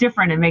makes us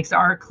different and makes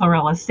our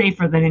chlorella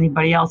safer than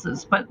anybody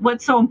else's. But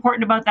what's so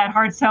important about that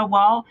hard cell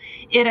wall?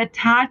 It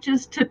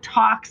attaches to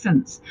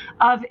toxins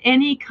of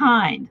any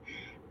kind.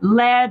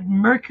 Lead,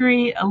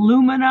 mercury,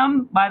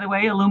 aluminum, by the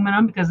way,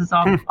 because it's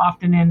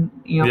often in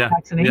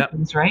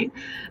vaccinations, right?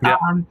 Yeah.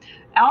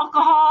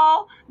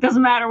 Alcohol,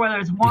 doesn't matter whether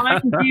it's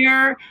wine,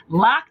 beer,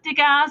 lactic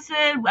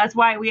acid. That's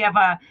why we have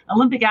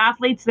Olympic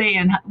athletes.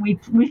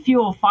 We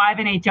fuel 5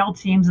 NHL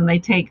teams, and they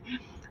take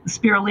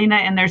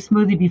spirulina in their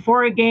smoothie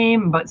before a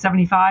game, about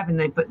 75, and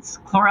they put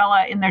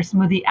chlorella in their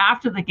smoothie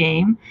after the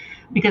game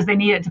because they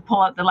need it to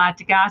pull out the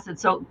lactic acid.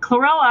 So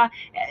chlorella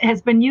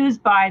has been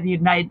used by the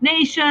United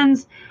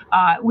Nations.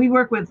 We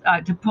work with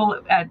to pull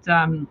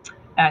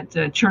at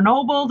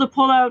Chernobyl to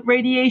pull out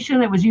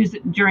radiation. It was used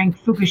during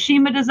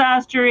Fukushima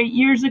disaster 8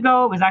 years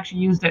ago. It was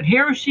actually used at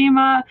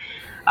Hiroshima.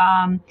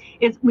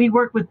 We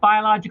work with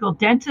biological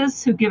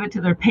dentists who give it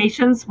to their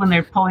patients when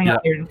they're pulling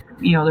out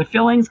their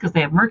fillings because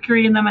they have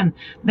mercury in them, and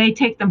they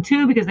take them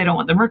too because they don't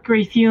want the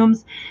mercury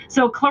fumes.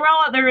 So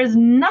chlorella, there is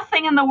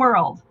nothing in the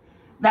world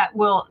that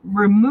will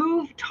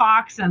remove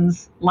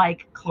toxins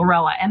like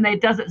chlorella, and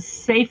it does it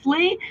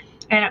safely.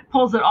 And it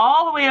pulls it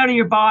all the way out of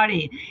your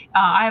body.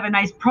 I have a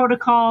nice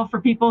protocol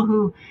for people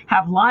who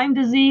have Lyme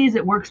disease.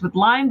 It works with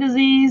Lyme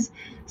disease.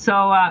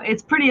 So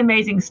it's pretty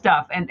amazing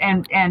stuff,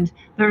 and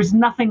there's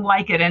nothing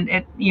like it.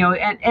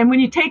 And when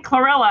you take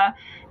chlorella,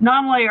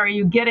 not only are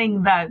you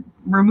getting the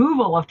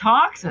removal of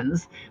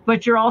toxins,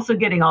 but you're also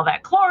getting all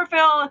that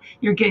chlorophyll.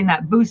 You're getting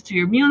that boost to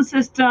your immune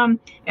system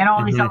and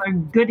all these other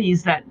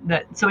goodies that.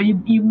 So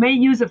you may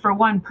use it for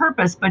one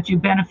purpose, but you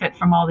benefit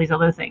from all these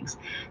other things.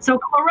 So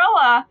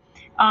chlorella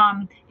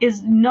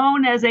is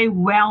known as a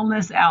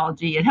wellness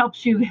algae. It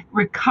helps you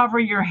recover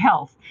your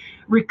health,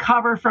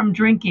 recover from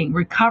drinking,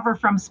 recover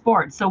from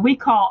sports. So we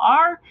call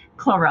our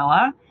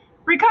chlorella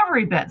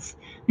recovery bits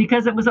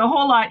because it was a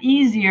whole lot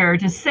easier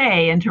to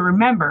say and to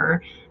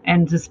remember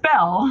and to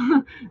spell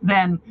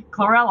than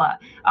chlorella.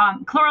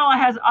 Chlorella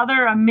has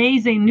other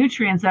amazing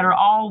nutrients that are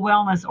all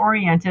wellness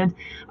oriented.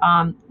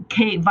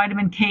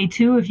 Vitamin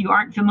K2, if you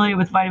aren't familiar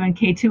with vitamin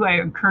K2,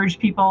 I encourage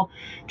people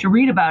to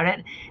read about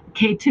it.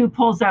 K2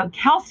 pulls out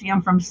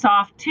calcium from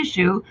soft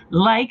tissue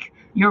like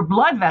your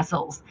blood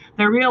vessels.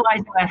 They're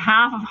realizing that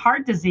half of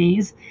heart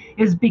disease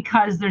is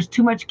because there's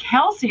too much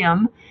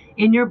calcium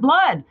in your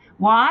blood.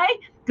 Why?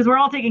 Because we're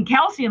all taking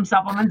calcium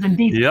supplements and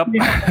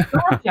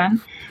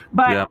absorption.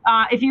 But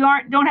if you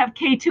don't have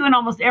K2, and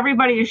almost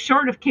everybody is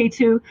short of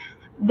K2,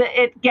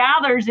 it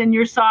gathers in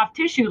your soft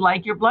tissue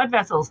like your blood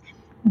vessels.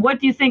 What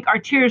do you think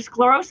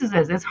arteriosclerosis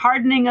is? It's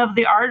hardening of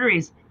the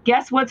arteries.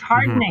 Guess what's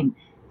hardening?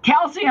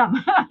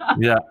 Calcium.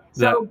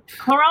 So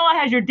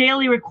chlorella has your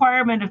daily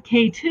requirement of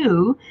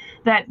K2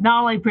 that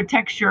not only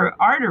protects your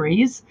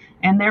arteries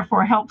and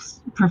therefore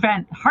helps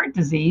prevent heart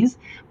disease,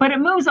 but it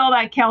moves all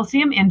that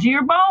calcium into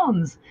your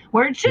bones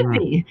where it should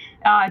be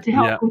to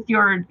help with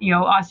your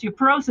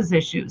osteoporosis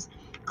issues.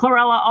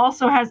 Chlorella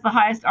also has the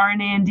highest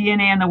RNA and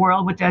DNA in the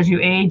world, which as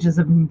you age is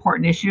an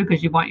important issue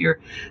because you want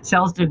your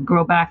cells to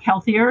grow back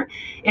healthier.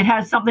 It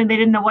has something they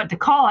didn't know what to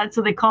call it,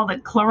 so they called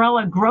it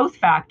chlorella growth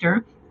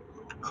factor.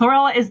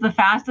 Chlorella is the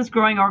fastest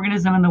growing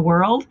organism in the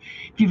world.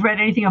 If you've read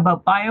anything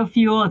about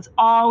biofuel, it's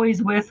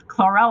always with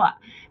chlorella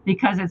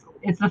because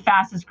it's the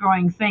fastest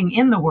growing thing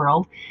in the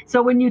world.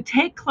 So when you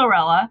take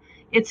chlorella,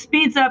 it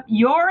speeds up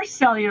your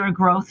cellular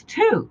growth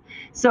too.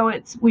 So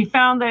we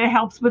found that it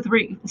helps with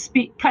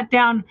cut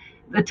down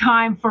the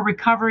time for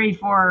recovery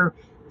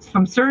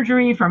from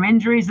surgery, from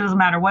injuries. Doesn't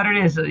matter what it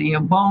is,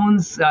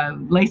 bones,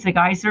 LASIK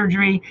eye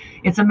surgery.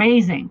 It's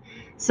amazing.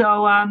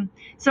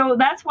 So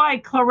that's why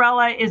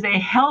chlorella is a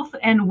health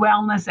and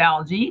wellness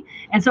algae,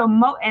 and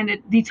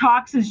it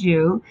detoxes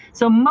you.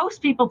 So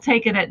most people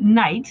take it at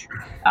night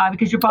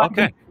because your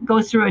body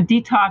goes through a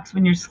detox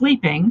when you're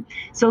sleeping.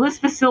 So this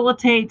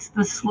facilitates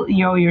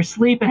your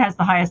sleep. It has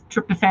the highest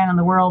tryptophan in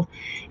the world.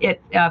 It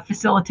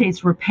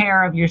facilitates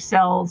repair of your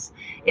cells.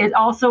 It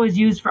also is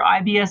used for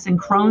IBS and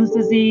Crohn's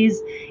disease.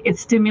 It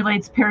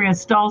stimulates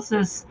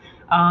peristalsis.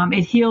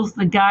 It heals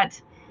the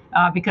gut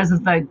because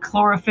of the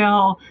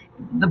chlorophyll,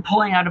 the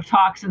pulling out of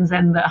toxins,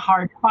 and the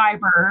hard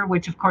fiber,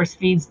 which of course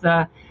feeds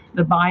the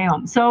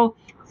biome. So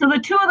the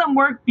two of them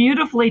work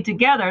beautifully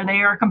together.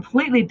 They are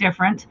completely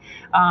different.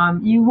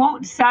 You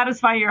won't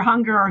satisfy your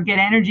hunger or get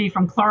energy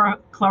from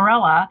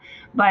chlorella,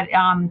 but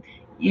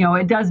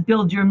it does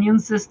build your immune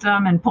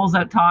system and pulls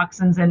out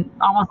toxins. And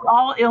almost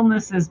all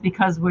illness is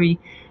because we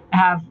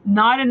have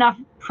not enough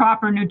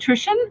proper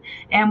nutrition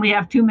and we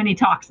have too many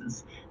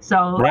toxins.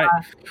 So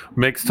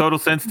makes total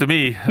sense to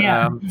me.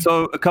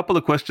 So a couple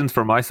of questions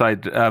from my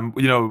side,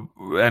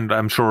 and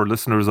I'm sure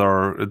listeners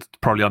it's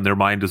probably on their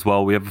mind as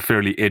well. We have a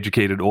fairly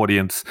educated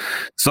audience.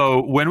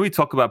 So when we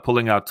talk about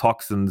pulling out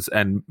toxins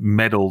and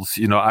metals,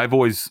 I've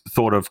always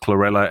thought of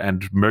chlorella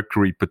and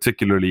mercury,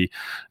 particularly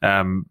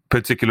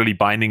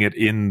binding it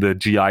in the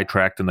GI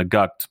tract and the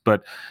gut.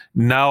 But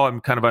now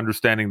I'm kind of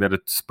understanding that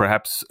it's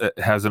perhaps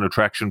has an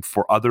attraction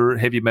for other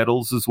heavy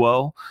metals as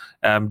well.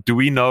 Do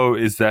we know,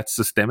 is that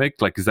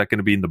systemic? Like, is that going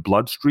to be in the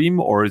bloodstream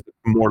or is it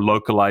more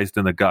localized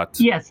in the gut?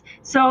 Yes.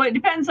 So it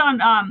depends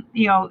on,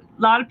 a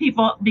lot of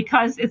people,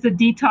 because it's a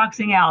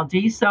detoxing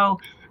algae. So,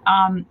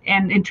 and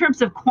in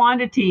terms of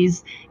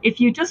quantities, if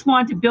you just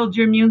want to build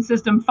your immune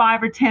system,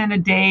 5 or 10 a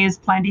day is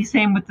plenty.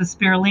 Same with the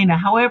spirulina.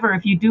 However,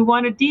 if you do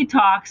want to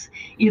detox,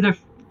 either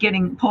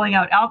pulling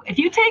out alcohol, if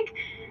you take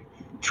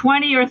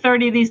 20 or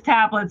 30 of these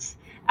tablets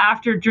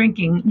after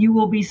drinking, you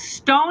will be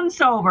stone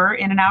sober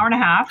in an hour and a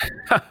half,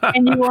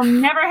 and you will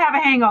never have a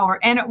hangover.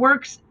 And it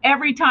works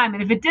every time.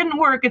 And if it didn't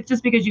work, it's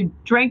just because you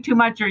drank too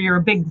much or you're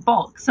a big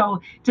bulk.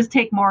 So just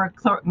take more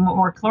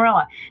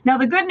chlorella. Now,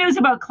 the good news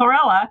about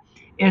chlorella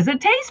is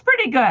it tastes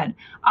pretty good.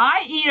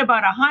 I eat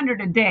about 100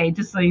 a day,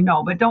 just so you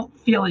know, but don't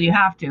feel that you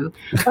have to.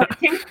 But it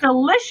tastes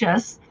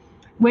delicious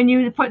when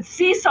you put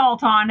sea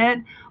salt on it,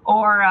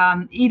 or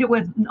eat it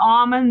with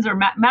almonds or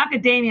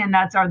macadamia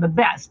nuts are the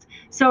best.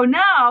 So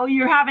now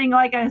you're having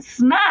like a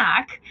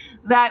snack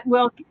that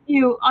will give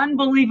you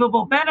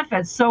unbelievable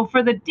benefits. So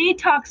for the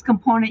detox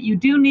component, you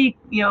do need,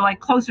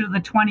 like closer to the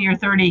 20 or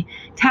 30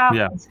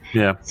 tablets.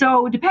 Yeah.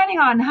 So depending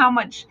on how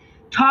much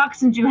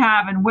toxins you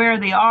have and where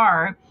they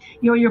are,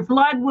 your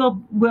blood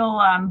will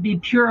be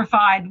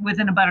purified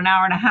within about an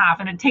hour and a half.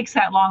 And it takes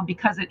that long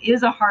because it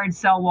is a hard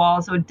cell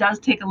wall. So it does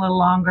take a little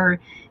longer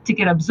to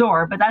get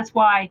absorbed. But that's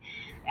why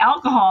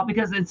alcohol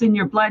because it's in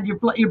your blood.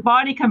 Your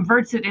body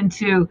converts it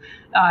into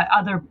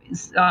other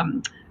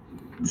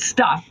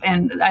stuff,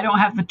 and I don't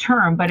have the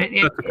term, but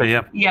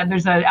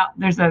there's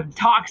a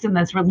toxin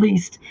that's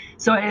released,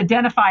 so it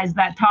identifies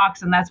that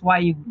toxin. That's why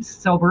you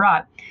sober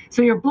up.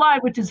 So your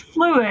blood, which is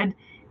fluid,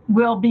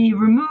 will be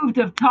removed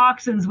of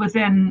toxins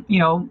within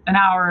an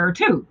hour or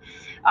two.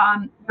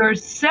 Your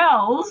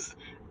cells,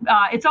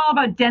 it's all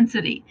about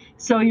density.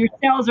 So your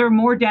cells are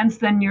more dense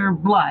than your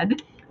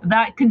blood.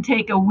 That can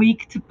take a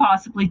week to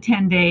possibly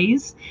 10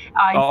 days.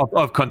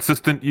 Of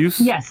consistent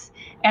use? Yes.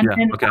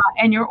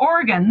 And your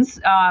organs,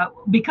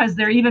 because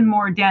they're even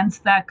more dense,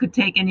 that could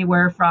take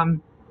anywhere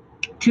from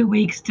 2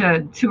 weeks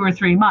to 2 or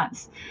 3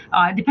 months.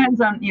 It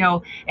depends on,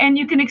 and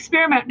you can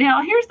experiment.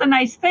 Now, here's the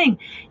nice thing.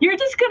 You're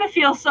just going to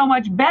feel so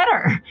much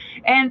better.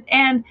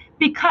 And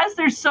because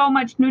there's so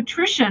much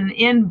nutrition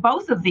in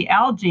both of the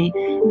algae,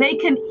 they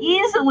can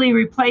easily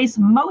replace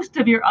most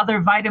of your other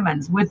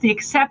vitamins, with the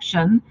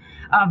exception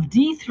of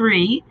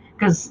D3,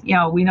 because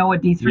we know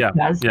what D3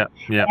 does,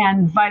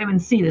 and vitamin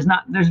C.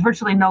 There's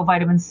virtually no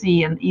vitamin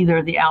C in either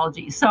of the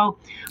algae. So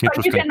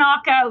you can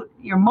knock out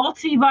your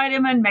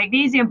multivitamin,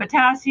 magnesium,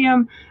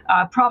 potassium,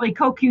 probably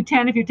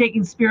CoQ10 if you're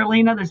taking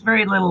spirulina. There's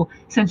very little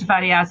essential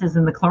fatty acids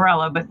in the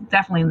chlorella, but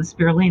definitely in the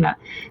spirulina.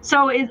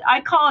 So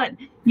I call it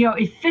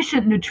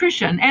efficient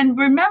nutrition. And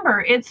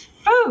remember, it's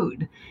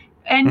food,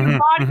 and your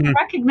body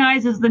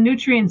recognizes the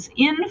nutrients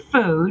in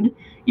food.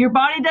 Your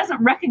body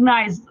doesn't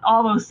recognize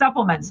all those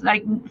supplements.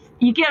 Like,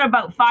 you get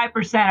about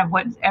 5%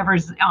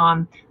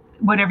 of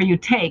whatever you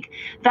take.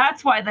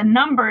 That's why the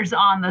numbers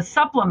on the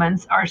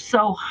supplements are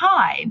so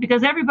high,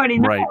 because everybody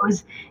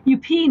knows you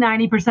pee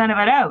 90% of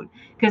it out,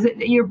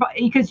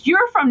 because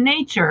you're from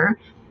nature,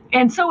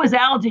 and so is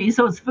algae,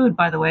 so is food,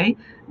 by the way.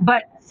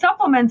 But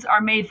supplements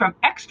are made from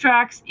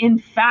extracts in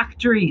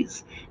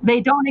factories. They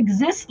don't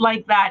exist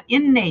like that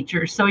in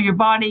nature, so your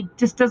body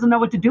just doesn't know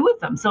what to do with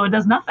them, so it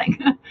does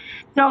nothing.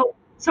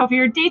 So if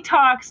you're a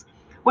detox,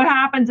 what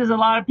happens is a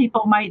lot of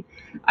people I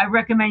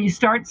recommend you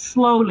start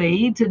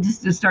slowly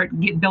to start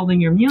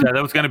building your immune. Yeah,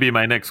 that was going to be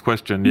my next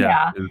question.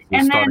 And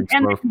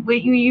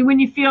when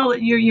you feel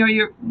that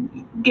you're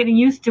getting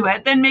used to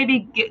it, then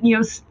maybe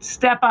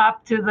step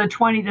up to the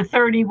 20 to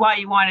 30 while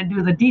you want to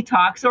do the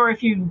detox, or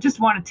if you just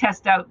want to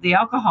test out the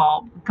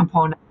alcohol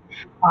component.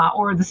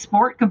 Or the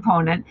sport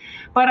component.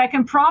 But I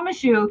can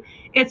promise you,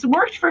 it's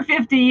worked for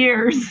 50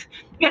 years.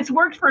 It's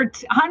worked for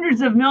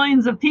hundreds of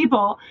millions of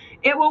people.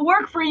 It will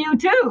work for you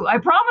too, I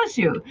promise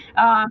you.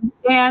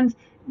 And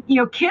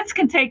kids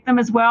can take them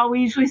as well. We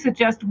usually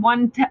suggest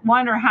one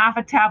or half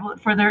a tablet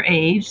for their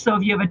age. So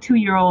if you have a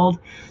 2-year-old,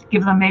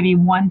 give them maybe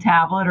 1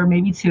 tablet or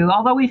maybe 2.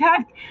 Although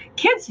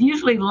kids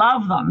usually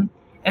love them.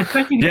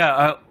 Especially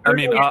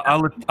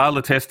I'll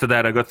attest to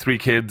that. I got 3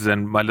 kids,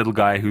 and my little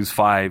guy who's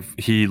 5,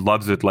 he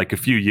loves it. Like, a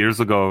few years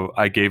ago,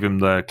 I gave him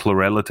the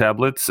chlorella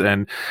tablets,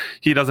 and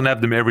he doesn't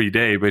have them every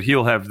day, but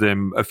he'll have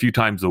them a few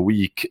times a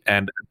week.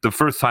 And the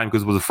first time,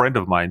 because it was a friend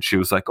of mine, she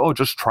was like, "Oh,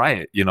 just try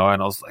it," and I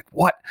was like,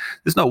 "What?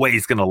 There's no way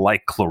he's gonna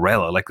like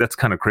chlorella. Like, that's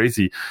kind of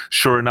crazy."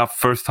 Sure enough,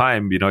 first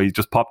time, he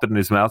just popped it in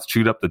his mouth,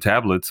 chewed up the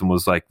tablets, and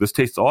was like, "This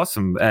tastes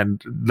awesome."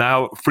 And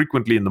now,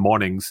 frequently in the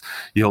mornings,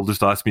 he'll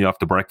just ask me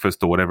after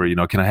breakfast or whatever,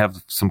 "Can I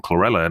have some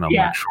chlorella?" And I'm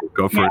like, "Sure,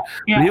 go for it."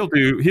 Yeah. He'll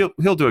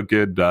do a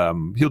good.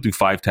 He'll do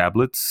 5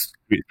 tablets,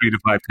 3 to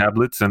 5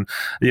 tablets, and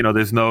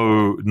there's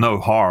no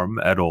harm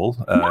at all.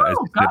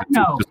 It's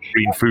just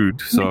green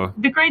food. So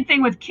the great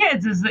thing with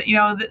kids is that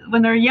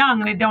when they're young,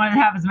 they don't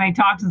have as many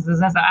toxins as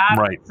an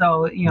adult. Right.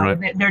 So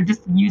they're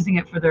just using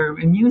it for their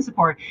immune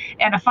support.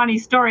 And a funny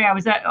story,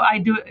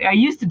 I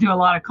used to do a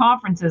lot of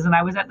conferences, and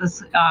I was at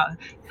this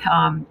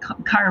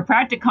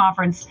chiropractic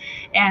conference,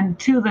 and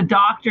 2 of the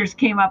doctors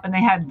came up, and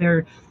they had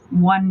their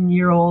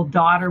 1-year-old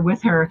daughter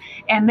with her,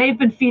 and they've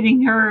been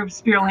feeding her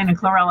spirulina and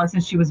chlorella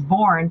since she was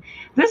born.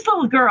 This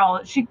little girl,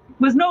 she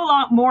was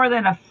no more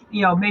than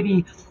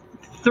maybe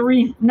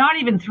 3, not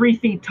even 3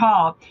 feet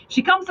tall.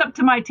 She comes up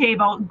to my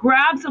table,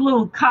 grabs a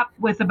little cup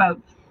with about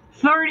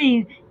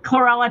 30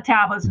 chlorella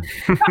tablets,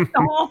 stuffs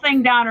the whole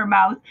thing down her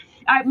mouth.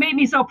 It made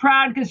me so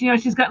proud, because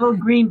she's got little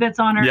green bits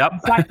on her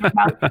side of her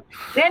mouth.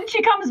 Then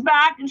she comes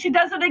back and she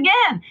does it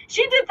again.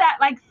 She did that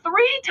like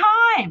 3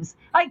 times.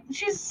 Like,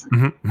 she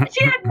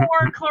had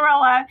more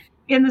chlorella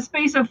in the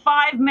space of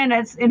 5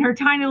 minutes in her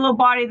tiny little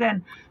body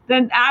than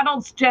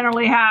adults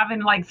generally have in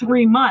like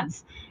 3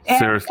 months.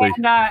 Seriously.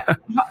 And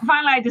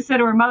finally, I just said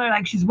to her mother,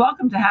 like, she's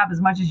welcome to have as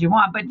much as you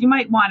want, but you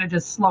might want to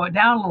just slow it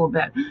down a little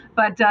bit.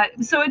 But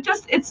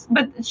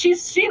but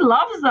she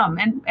loves them,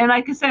 and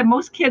like I said,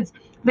 most kids,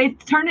 they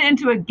turn it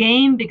into a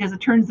game because it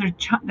turns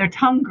their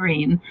tongue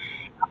green.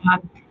 I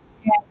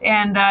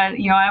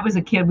was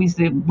a kid, we used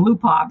to do blue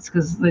pops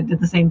because they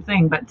did the same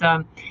thing. But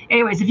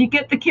anyways, if you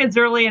get the kids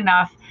early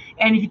enough,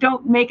 and if you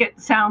don't make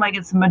it sound like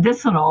it's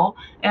medicinal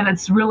and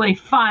it's really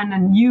fun,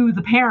 and you,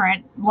 the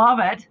parent, love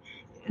it,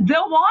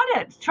 they'll want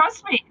it.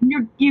 Trust me.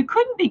 You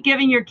couldn't be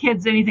giving your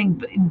kids anything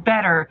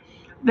better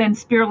than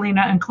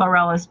spirulina and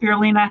chlorella.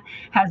 Spirulina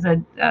has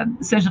a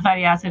essential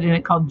fatty acid in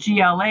it called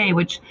GLA,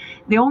 which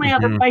the only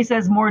other place that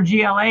has more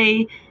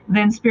GLA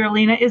than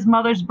spirulina is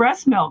mother's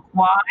breast milk.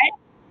 Why?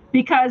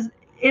 Because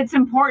it's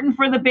important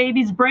for the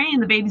baby's brain.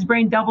 The baby's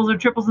brain doubles or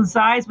triples in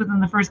size within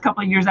the first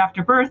couple of years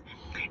after birth.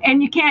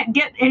 And you can't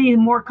get any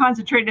more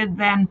concentrated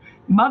than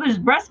mother's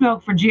breast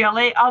milk for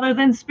GLA other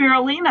than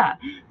spirulina.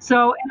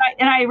 So,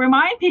 and I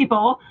remind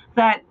people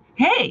that,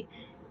 hey,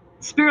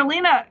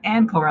 spirulina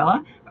and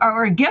chlorella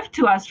are a gift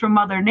to us from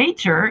Mother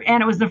Nature,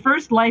 and it was the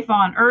first life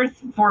on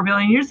Earth 4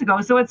 billion years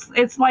ago. So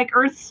it's like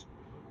Earth's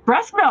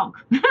breast milk.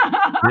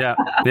 Yeah.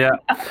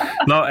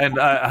 No, and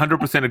I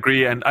 100%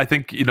 agree. And I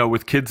think,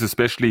 with kids,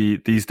 especially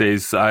these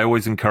days, I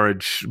always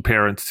encourage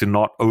parents to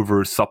not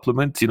over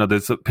supplement.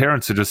 There's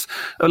parents are just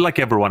like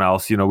everyone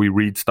else, we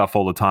read stuff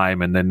all the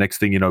time. And then next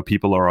thing,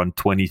 people are on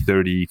 20,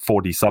 30,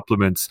 40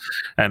 supplements.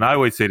 And I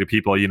always say to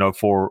people,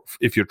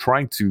 if you're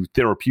trying to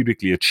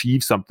therapeutically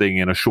achieve something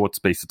in a short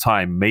space of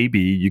time, maybe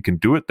you can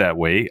do it that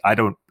way. I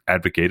don't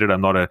advocate it.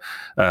 I'm not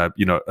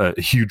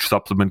a huge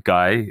supplement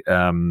guy.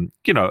 A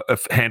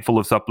handful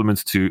of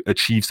supplements to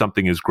achieve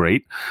something is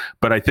great,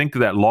 but I think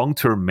that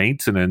long-term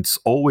maintenance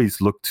always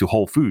look to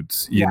whole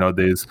foods.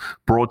 There's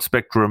broad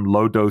spectrum,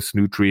 low dose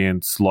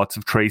nutrients, lots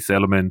of trace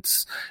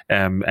elements,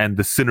 and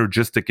the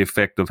synergistic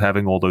effect of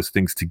having all those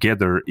things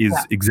together is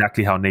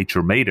exactly how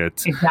nature made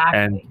it.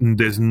 Exactly. And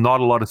there's not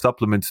a lot of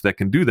supplements that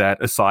can do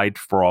that aside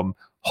from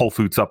whole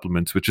food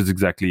supplements, which is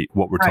exactly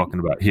what we're talking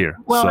about here.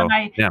 Well,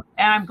 and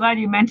I'm glad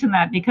you mentioned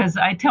that, because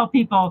I tell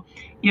people,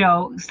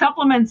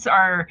 supplements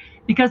are,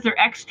 because they're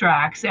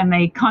extracts and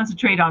they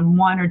concentrate on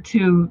one or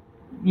two,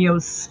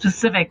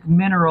 specific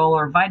mineral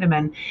or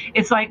vitamin.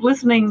 It's like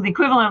the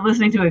equivalent of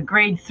listening to a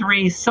grade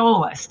 3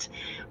 soloist.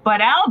 But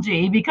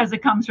algae, because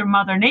it comes from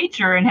Mother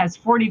Nature and has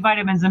 40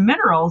 vitamins and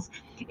minerals,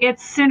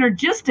 it's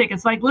synergistic.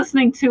 It's like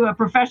listening to a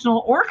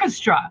professional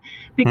orchestra,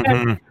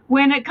 because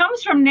when it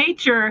comes from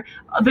nature,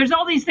 there's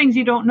all these things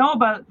you don't know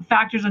about,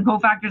 factors and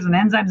cofactors and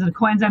enzymes and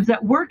coenzymes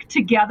that work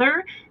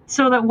together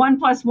so that 1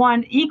 +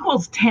 1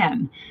 =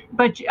 10.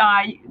 But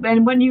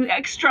and when you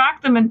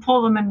extract them and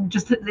pull them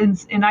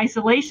in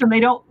isolation, they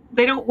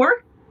don't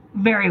work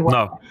very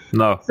well.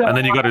 No. So, and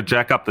then you got to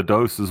jack up the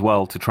dose as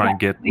well to try and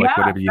get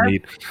whatever you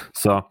need.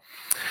 So,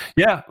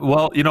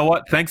 well, you know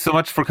what? Thanks so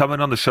much for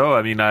coming on the show.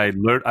 I mean, I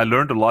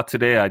learned a lot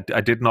today.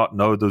 I did not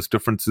know those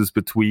differences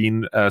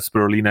between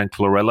spirulina and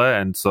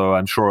chlorella, and so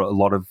I'm sure a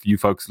lot of you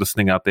folks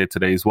listening out there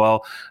today as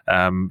well.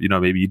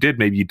 Maybe you did,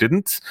 maybe you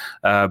didn't.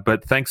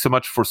 But thanks so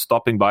much for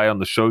stopping by on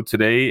the show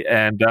today.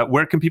 And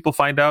where can people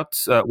find out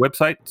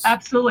websites?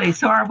 Absolutely.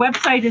 So our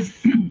website is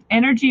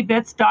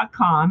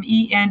energybits.com,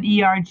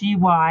 ENERGY,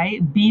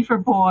 B for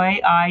boy,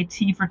 I,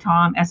 T for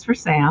Tom, S for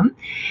Sam.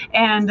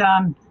 And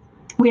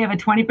we have a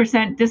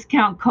 20%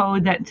 discount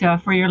code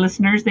that for your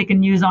listeners, they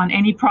can use on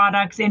any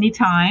products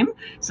anytime.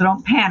 So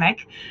don't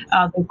panic.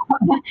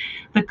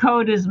 The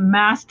code is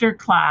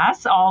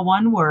Masterclass, all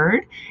one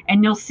word,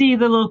 and you'll see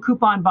the little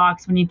coupon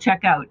box when you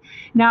check out.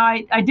 Now,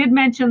 I did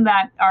mention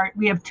that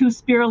we have 2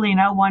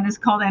 spirulina. One is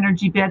called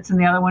Energy Bits and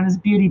the other one is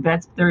Beauty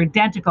Bits. They're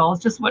identical.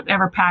 It's just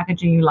whatever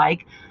packaging you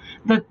like.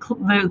 The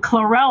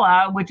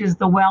chlorella, which is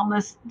the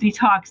wellness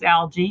detox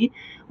algae,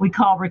 we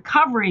call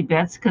Recovery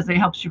Bits because it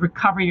helps you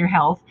recover your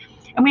health.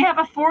 And we have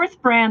a 4th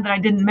brand that I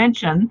didn't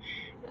mention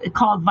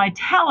called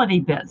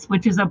Vitality Bits,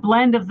 which is a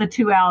blend of the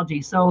 2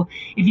 algae. So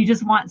if you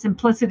just want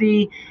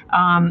simplicity,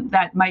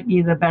 that might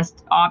be the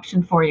best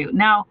option for you.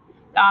 Now,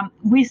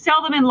 we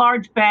sell them in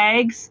large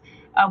bags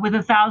with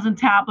 1,000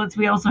 tablets.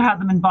 We also have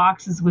them in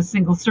boxes with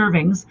single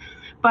servings.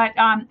 But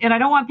and I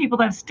don't want people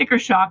to have sticker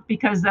shock,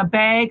 because a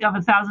bag of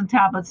 1,000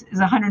 tablets is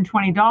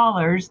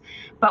 $120,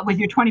 but with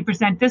your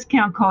 20%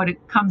 discount code,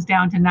 it comes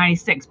down to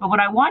 $96. But what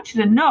I want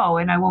you to know,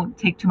 and I won't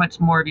take too much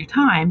more of your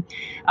time,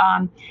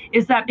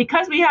 is that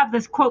because we have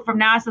this quote from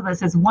NASA that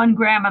says 1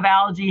 gram of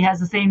algae has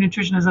the same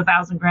nutrition as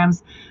 1,000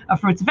 grams of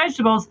fruits and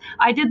vegetables,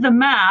 I did the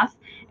math,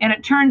 and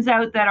it turns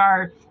out that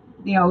our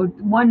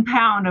 1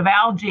 pound of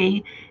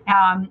algae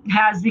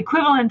has the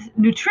equivalent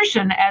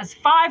nutrition as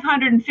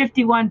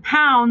 551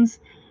 pounds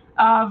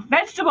of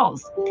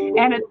vegetables,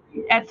 and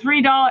at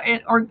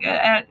 $3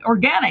 at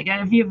organic.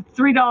 And if you have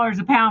 $3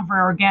 a pound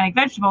for organic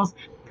vegetables,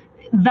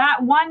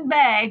 that one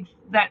bag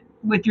that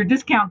with your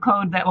discount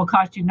code that will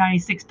cost you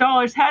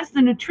 $96 has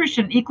the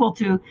nutrition equal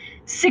to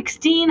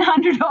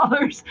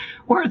 $1,600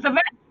 worth of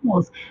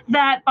vegetables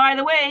that, by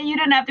the way, you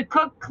didn't have to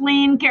cook,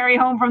 clean, carry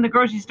home from the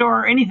grocery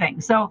store or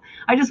anything. So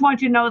I just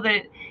want you to know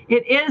that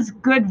it is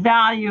good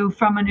value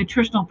from a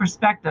nutritional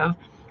perspective.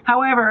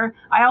 However,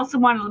 I also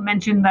wanted to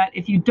mention that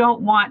if you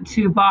don't want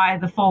to buy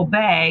the full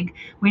bag,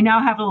 we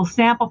now have little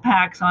sample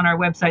packs on our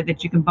website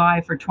that you can buy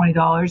for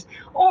 $20,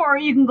 or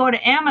you can go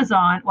to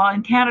Amazon. Well,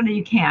 in Canada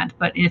you can't,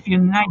 but if you're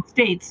in the United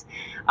States,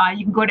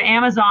 you can go to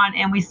Amazon,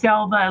 and we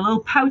sell the little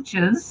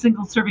pouches,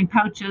 single serving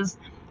pouches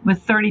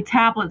with 30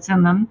 tablets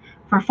in them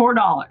for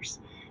 $4.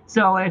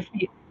 So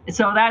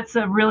that's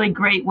a really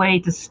great way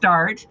to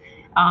start.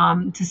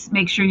 to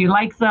make sure you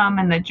like them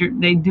and that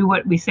they do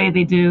what we say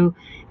they do,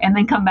 and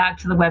then come back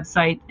to the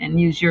website and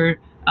use your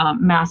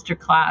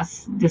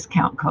masterclass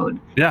discount code.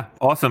 Yeah,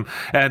 awesome.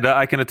 And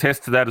I can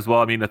attest to that as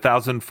well. I mean,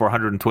 $1,000 for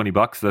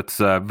 $120, that's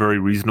very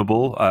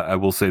reasonable. I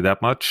will say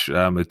that much.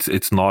 That's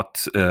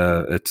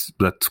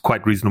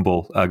quite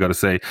reasonable, I got to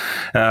say.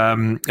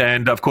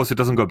 And of course, it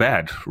doesn't go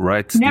bad,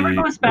 right? Never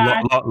goes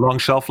bad. Long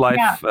shelf life.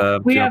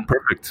 Yeah,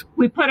 perfect.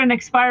 We have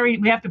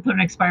to put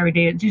an expiry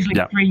date. It's usually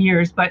 3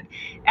 years, but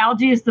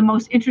algae is the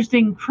most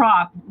interesting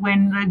crop.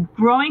 When the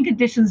growing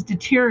conditions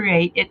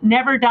deteriorate, it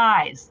never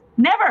dies.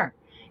 Never.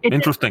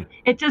 Interesting.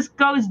 It just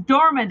goes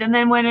dormant, and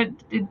then when it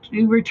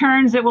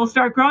returns, it will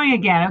start growing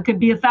again. It could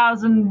be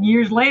 1,000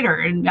 years later,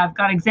 and I've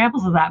got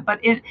examples of that. But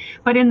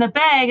in the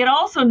bag, it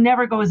also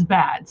never goes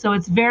bad. So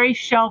it's very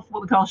what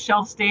we call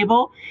shelf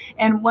stable.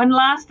 And one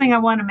last thing I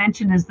want to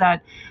mention is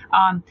that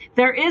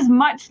there is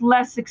much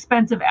less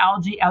expensive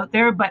algae out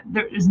there, but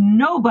there is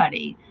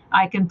nobody,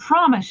 I can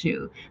promise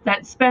you,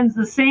 that spends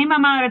the same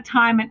amount of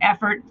time and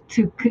effort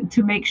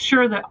to make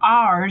sure that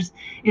ours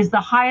is the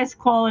highest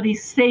quality,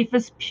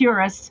 safest,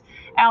 purest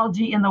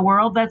algae in the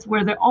world. That's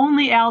where the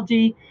only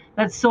algae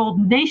that's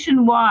sold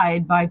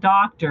nationwide by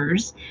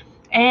doctors.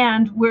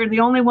 And we're the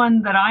only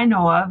one that I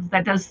know of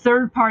that does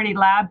third-party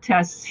lab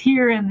tests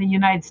here in the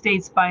United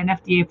States by an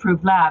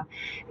FDA-approved lab.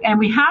 And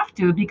we have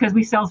to, because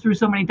we sell through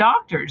so many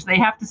doctors. They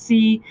have to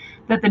see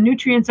that the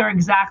nutrients are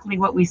exactly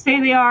what we say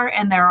they are,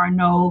 and there are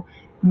no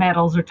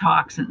metals or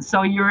toxins.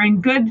 So you're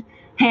in good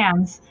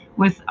hands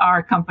with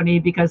our company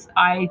because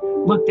I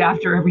looked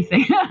after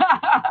everything.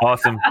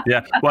 Awesome.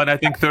 Yeah. Well, and I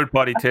think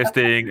third-party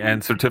testing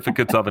and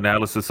certificates of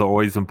analysis are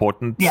always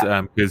important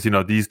because,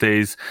 these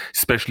days,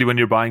 especially when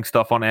you're buying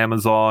stuff on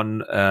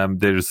Amazon,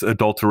 there's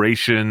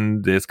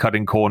adulteration, there's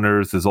cutting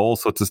corners, there's all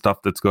sorts of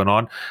stuff that's going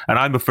on. And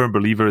I'm a firm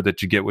believer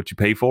that you get what you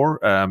pay for.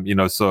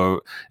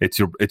 So it's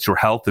your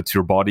health, it's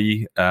your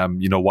body.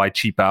 Why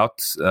cheap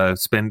out?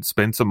 Spend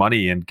some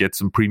money and get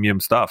some premium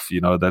stuff.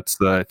 That's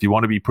if you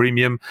want to be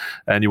premium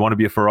and you want to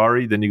be a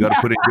Ferrari, then you got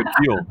to put in good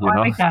fuel. I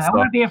like that. I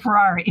want to be a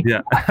Ferrari.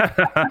 Yeah.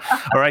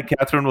 All right,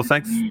 Catherine. Well,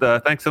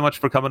 thanks so much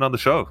for coming on the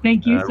show.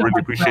 Thank you so much.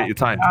 Really appreciate your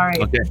time. All right.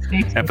 Okay.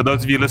 And for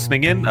those of you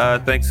listening in,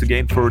 thanks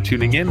again for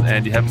tuning in,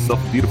 and you have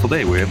yourself a beautiful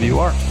day wherever you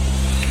are.